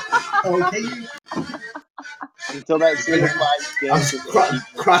 Okay. Until that single flag stands. I'm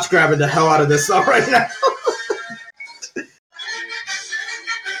crotch grabbing the hell out of this song right now.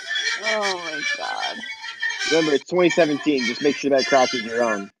 Oh my god. Remember, it's 2017. Just make sure that crotch is your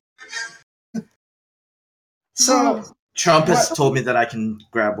own. So, Trump has told me that I can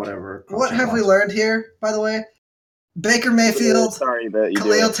grab whatever. what have we learned here, by the way? Baker Mayfield, Sorry that you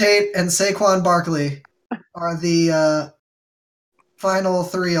Khalil Tate, and Saquon Barkley are the final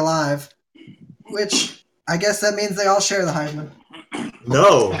 3 alive, which I guess that means they all share the Heisman.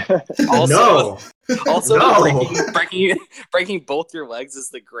 No. Also, also No. breaking both your legs is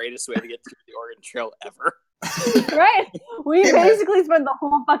the greatest way to get through the Oregon Trail ever. Right? We Hey, man. basically spent the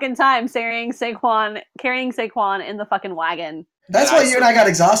whole fucking time carrying Saquon in the fucking wagon. That's why you and I got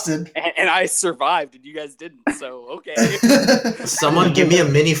exhausted. And I survived, and you guys didn't. So okay. Someone give me a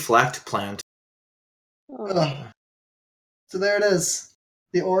mini flact plant. Ugh. So there it is.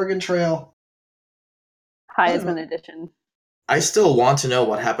 The Oregon Trail. Heisman edition. I still want to know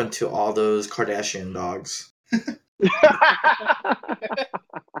what happened to all those Kardashian dogs.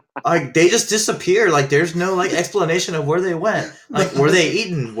 Like they just disappear. Like there's no like explanation of where they went. Like were they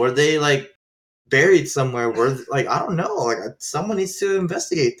eaten? Were they like buried somewhere? Were like I don't know. Like someone needs to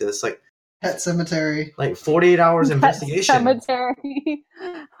investigate this. Like Pet Cemetery. like 48 hours investigation. Cemetery.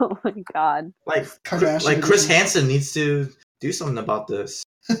 Oh my god. Like Kardashian like Chris edition. Hansen needs to do something about this.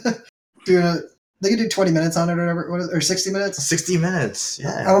 They could do 20 minutes on it or whatever, or 60 minutes. 60 minutes. I'm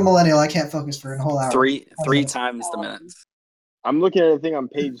Yeah. a millennial. I can't focus for a whole hour. Three times the minutes. I'm looking at a thing on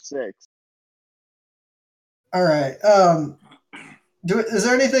page 6. All right. Is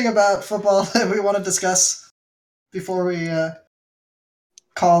there anything about football that we want to discuss before we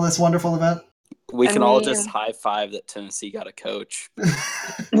call this wonderful event? We I can all mean- just high five that Tennessee got a coach.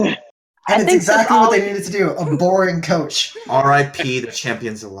 And it's think exactly that's what they all- needed to do. A boring coach. R.I.P. the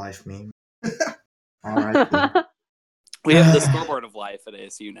champions of life meme. R.I.P. We have the scoreboard of life at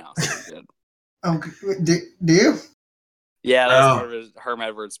ASU now, so we're good. Oh, do you? Yeah, that's Oh. part of Herm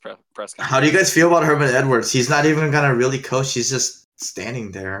Edwards press conference. How do you guys feel about Herman Edwards? He's not even gonna really coach. He's just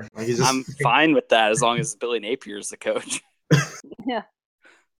standing there. Like he's just. I'm fine with that as long as Billy Napier is the coach.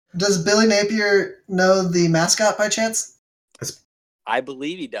 Does Billy Napier know the mascot by chance? I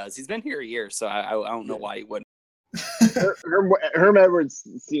believe he does. He's been here a year, so I don't know why he wouldn't. Herm Edwards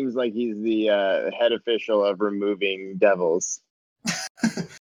seems like he's the head official of removing devils.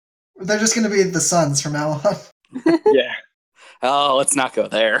 They're just going to be the Suns from now on. Yeah. Oh, let's not go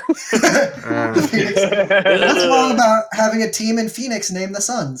there. The Phoenix. What's wrong about having a team in Phoenix named the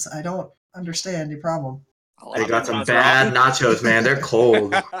Suns? I don't understand your problem. They got some bad nachos, man. They're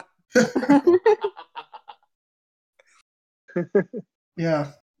cold.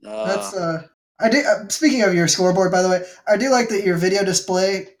 Yeah, that's I do. Speaking of your scoreboard, by the way, I do like that your video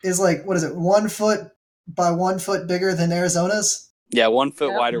display is like, what is it, 1 foot by 1 foot bigger than Arizona's? Yeah, 1 foot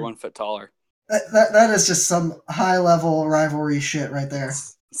Yep. wider, 1 foot taller. That is just some high level rivalry shit right there.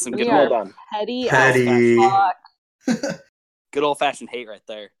 Some We good are Well done. petty. Petty. As fuck. good old fashioned hate right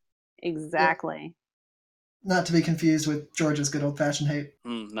there. Exactly. Not to be confused with Georgia's good old fashioned hate.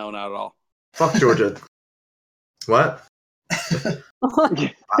 No, not at all. Fuck Georgia. What?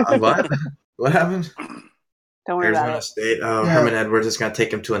 What? What happened? Don't worry about Arizona it. State. Yeah. Herman Edwards is gonna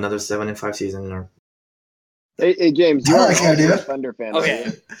take him to another 7-5 season. Or Hey, James, you I are like the also idea. a Thunder fan. Okay.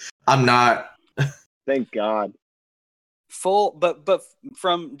 Right? I'm not. Thank God. But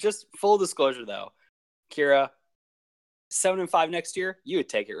from just full disclosure though, Kira, 7-5 next year, you would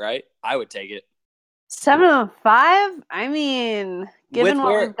take it, right? I would take it. 7-5? I mean, given With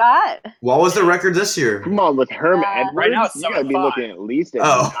what where- we've got. What was the record this year? Come on, with Herm Edwards, Right now it's you gotta be 7-5. looking at least at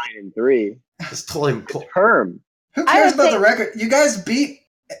Oh. 9-3. It's totally. Herm. Who I cares would about say- the record? You guys beat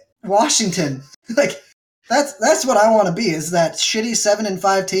Washington. Like that's what I want to be. Is that shitty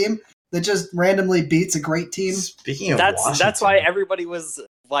 7-5 team that just randomly beats a great team? Speaking of That's Washington, why everybody was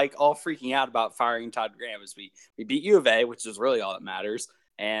like all freaking out about firing Todd Graham. Is we beat U of A, which is really all that matters,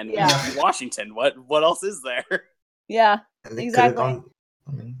 and we beat Washington. What else is there? Yeah, and they exactly. could have gone.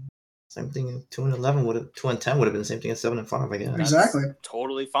 I mean, same thing. 2-11 would have 2-10 would have been the same thing as 7-5. I guess. Exactly. That's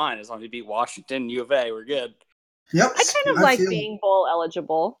totally fine as long as you beat Washington, U of A, we're good. Yep. I kind of like being bowl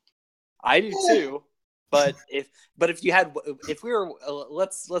eligible. I do too. But if we were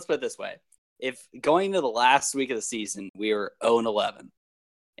let's put it this way. If going to the last week of the season, we were 0-11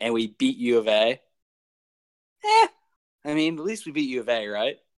 and we beat U of A, I mean, at least we beat U of A,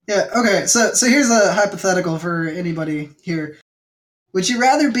 right? Yeah, okay. So here's a hypothetical for anybody here. Would you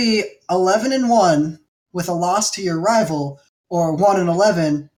rather be 11-1 with a loss to your rival or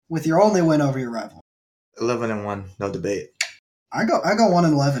 1-11 with your only win over your rival? 11-1, no debate. I go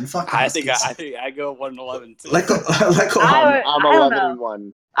 1-11. Fuck. I think I go 1-11 too. I'm I'm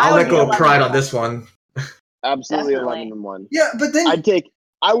 11-1. I'll let go of pride on this one. Absolutely Definitely. 11-1. Yeah, but then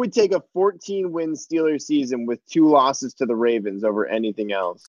I would take a 14-win Steelers season with 2 losses to the Ravens over anything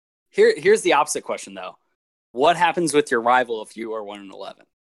else. Here's the opposite question though. What happens with your rival if you are 1-11?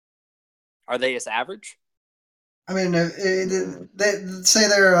 Are they as average? I mean, they say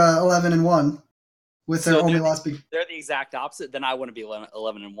they're 11-1 with their only loss. They're the exact opposite. Then I want to be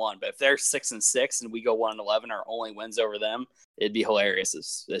 11-1. But if they're 6-6 and we go 1-11, our only wins over them, it'd be hilarious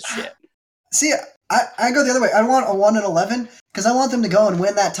as shit. See, I go the other way. I want a 1-11 because I want them to go and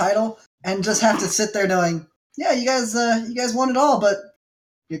win that title and just have to sit there knowing, yeah, you guys won it all, but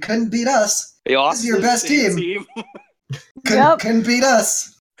you couldn't beat us. This is your best team. Couldn't beat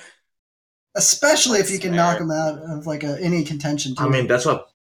us. Especially if you can knock them out of like any contention team. I mean, that's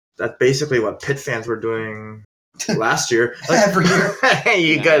basically what Pitt fans were doing last year. Like, every year. Hey,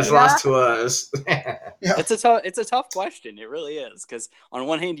 you guys lost to us. Yeah. It's a tough question. It really is, because on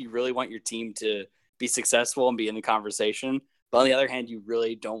one hand, you really want your team to be successful and be in the conversation, but on the other hand, you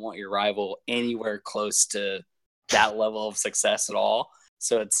really don't want your rival anywhere close to that level of success at all.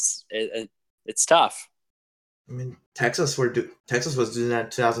 So it's tough. I mean, Texas was doing that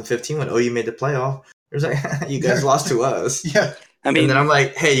in 2015 when OU made the playoff. It was like, you guys lost to us. Yeah. I mean, and then I'm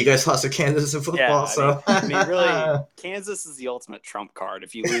like, hey, you guys lost to Kansas in football. I mean, really, Kansas is the ultimate trump card.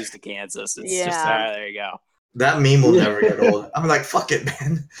 If you lose to Kansas, it's just there you go. That meme will never get old. I'm like, fuck it,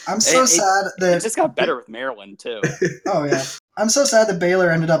 man. I'm so sad that it just got better with Maryland too. Oh yeah, I'm so sad that Baylor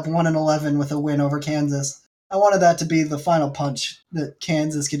ended up 1-11 with a win over Kansas. I wanted that to be the final punch that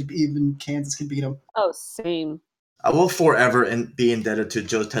Kansas could beat them. Oh, same. I will forever be indebted to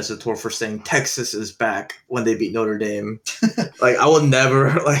Joe Tessitore for saying Texas is back when they beat Notre Dame. I will never.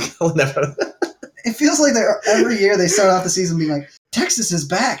 It feels like every year they start off the season being like, Texas is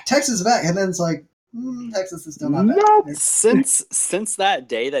back, and then it's like, Texas is still not back. Since that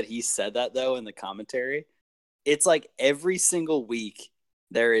day that he said that though in the commentary, it's like every single week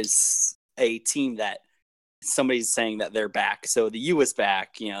there is a team that somebody's saying that they're back. So the U is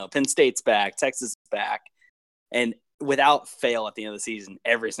back, Penn State's back, Texas is back. And without fail at the end of the season,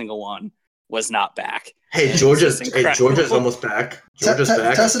 every single one was not back. Hey, Georgia's almost back. Georgia's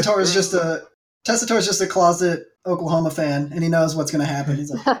back. Tessitore is just a closet Oklahoma fan, and he knows what's going to happen. He's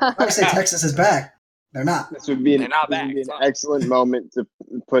like, I say Texas is back. They're not. This would be an excellent moment to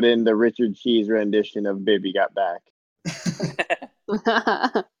put in the Richard Cheese rendition of Baby Got Back.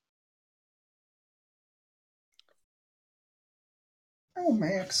 Oh,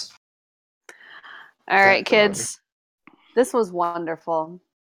 Max. All right, kids. This was wonderful.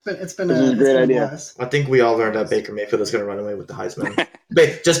 It's been a great idea. Blast. I think we all learned that Baker Mayfield is going to run away with the Heisman.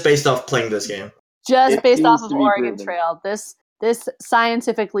 Just based off playing this game. Just based off of Oregon Trail. This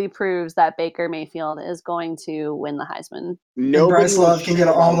scientifically proves that Baker Mayfield is going to win the Heisman. Bryce Love can get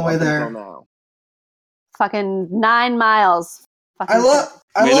it all the way there. Fucking 9 miles. I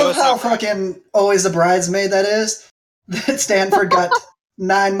love how fucking always a bridesmaid that is. That Stanford got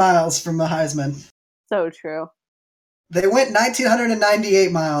 9 miles from the Heisman. So true. They went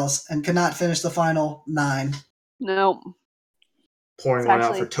 1,998 miles and could not finish the final 9. Nope. Pouring one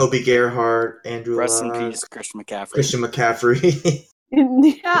out for Toby Gerhart, Andrew Rest in peace, Christian McCaffrey.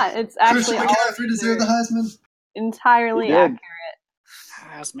 Yeah, it's actually Christian McCaffrey deserved the Heisman. Entirely accurate.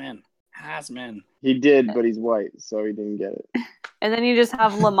 Heisman. He did, but he's white, so he didn't get it. And then you just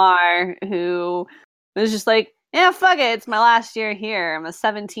have Lamar, who was just like, yeah, fuck it. It's my last year here. I'm a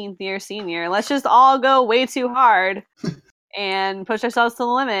 17th year senior. Let's just all go way too hard and push ourselves to the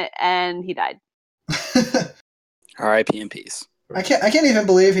limit. And he died. R.I.P. in peace. I can't even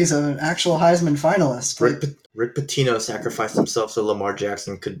believe he's an actual Heisman finalist. Rick Pitino sacrificed himself so Lamar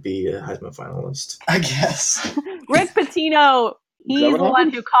Jackson could be a Heisman finalist. I guess. Rick Pitino, he's the one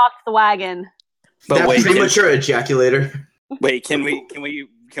who cocked the wagon. But that wait, premature ejaculator. Wait, can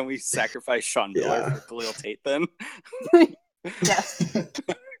we sacrifice Sean Miller for Khalil Tate then? Yes.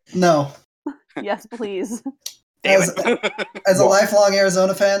 No. Yes, please. As a lifelong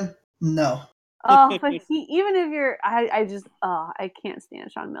Arizona fan, no. Oh, but even if you're, I can't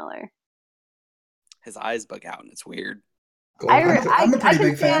stand Sean Miller. His eyes bug out and it's weird. I'm a pretty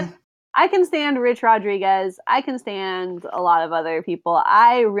big fan. I can stand Rich Rodriguez. I can stand a lot of other people.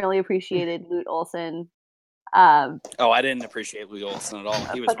 I really appreciated Lute Olson. I didn't appreciate Lute Olson at all.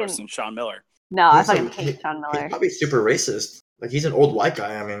 He was worse than Sean Miller. No, I fucking hate Sean Miller. He's probably super racist. Like, he's an old white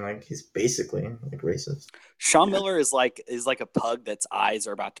guy. I mean, like, he's basically like racist. Sean Miller is like a pug that's eyes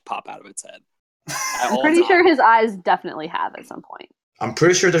are about to pop out of its head. I'm pretty sure his eyes definitely have at some point. I'm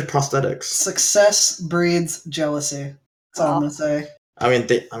pretty sure they're prosthetics. Success breeds jealousy. That's all I'm gonna say. I mean,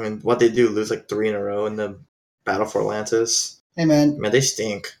 what they do, lose like 3 in a row in the Battle for Atlantis. Hey man, they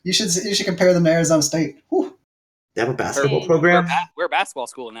stink. You should compare them to Arizona State. Whew. They have a basketball program. We're a basketball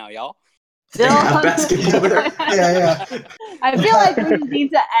school now, y'all. They have basketball there. Yeah. I feel like we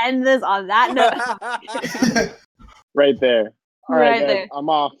need to end this on that note. Right there. All right, there. I'm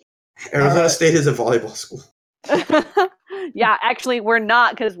off. Arizona State is a volleyball school. Yeah, actually, we're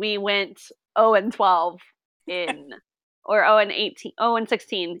not because we went 0-12 or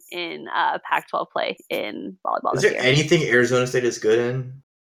 0-16 in Pac-12 play in volleyball. Is there anything Arizona State is good in?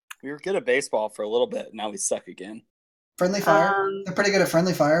 We were good at baseball for a little bit. Now we suck again. Friendly fire. They're pretty good at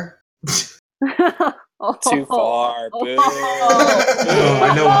friendly fire. Too far. Boo.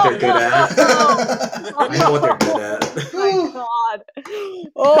 I know what they're good at. I know what they're good at. Oh my god!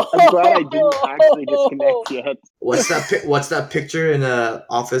 I'm glad I didn't actually disconnect yet. What's that picture in a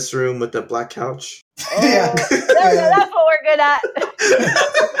office room with the black couch? Yeah. That's what we're good at.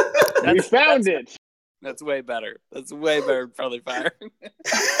 We found it. That's way better. That's way better than friendly fire.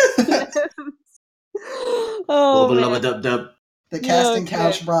 The casting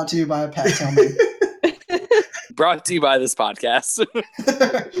couch brought to you by Pat Tillman. Brought to you by this podcast.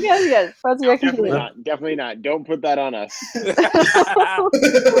 Yes. Definitely not. Don't put that on us. Hey,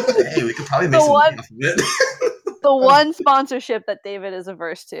 we could probably make some money off of it. The one sponsorship that David is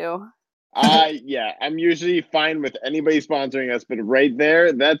averse to. Yeah, I'm usually fine with anybody sponsoring us, but right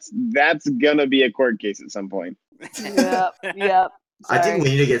there, that's gonna be a court case at some point. Yep. I think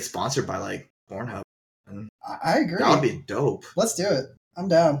we need to get sponsored by like Pornhub. I agree. That would be dope. Let's do it. I'm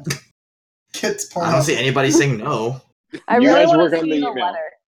down. Kids Pornhub. I don't see anybody saying no. I You really guys want work to on see the the email.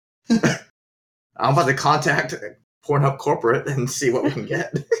 letter. I'm about to contact Pornhub corporate and see what we can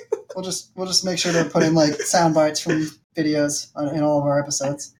get. We'll just make sure to put in like sound bites from videos in all of our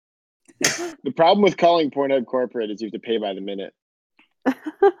episodes. The problem with calling Pornhub corporate is you have to pay by the minute.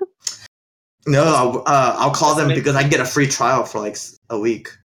 No, I'll call them because I can get a free trial for like a week.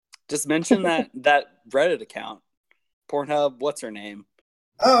 Just mention that Reddit account. Pornhub, what's her name?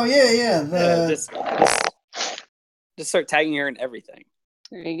 Oh yeah. Just start tagging her in everything.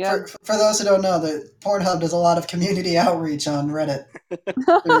 There you go. For those who don't know, the Pornhub does a lot of community outreach on Reddit.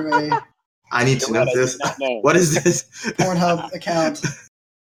 I need to know this. What is this? Pornhub account.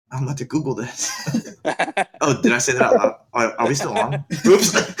 I'm about to Google this. Oh, did I say that out loud? Are we still on?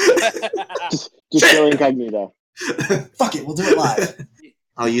 Oops. Just go incognito. Fuck it, we'll do it live.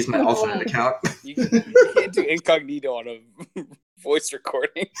 I'll use my alternate account. You can't do incognito on a voice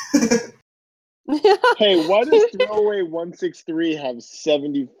recording. Hey, why does Throwaway 163 have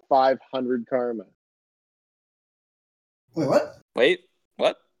 7,500 karma? Wait, what? Wait,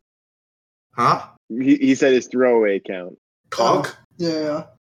 what? Huh? He said his throwaway account. Cock? Yeah.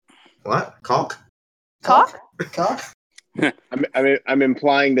 What? Cock? Cock? I'm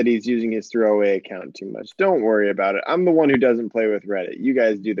implying that he's using his throwaway account too much. Don't worry about it. I'm the one who doesn't play with Reddit. You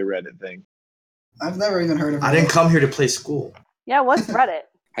guys do the Reddit thing. I've never even heard of Reddit. I didn't come here to play school. Yeah, what's Reddit?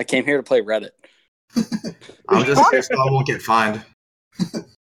 I came here to play Reddit. I'm just here so I won't get fined.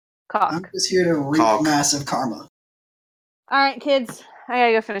 Cock. I'm just here to reap massive karma. All right, kids. I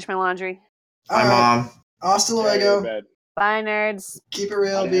gotta go finish my laundry. Bye, Mom. Hasta luego. Bye, nerds. Keep it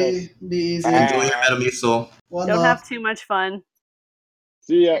real. Be easy. Enjoy your Metamucil. Don't have too much fun.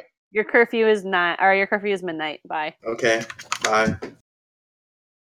 See ya. Your curfew is midnight. Bye. Okay. Bye.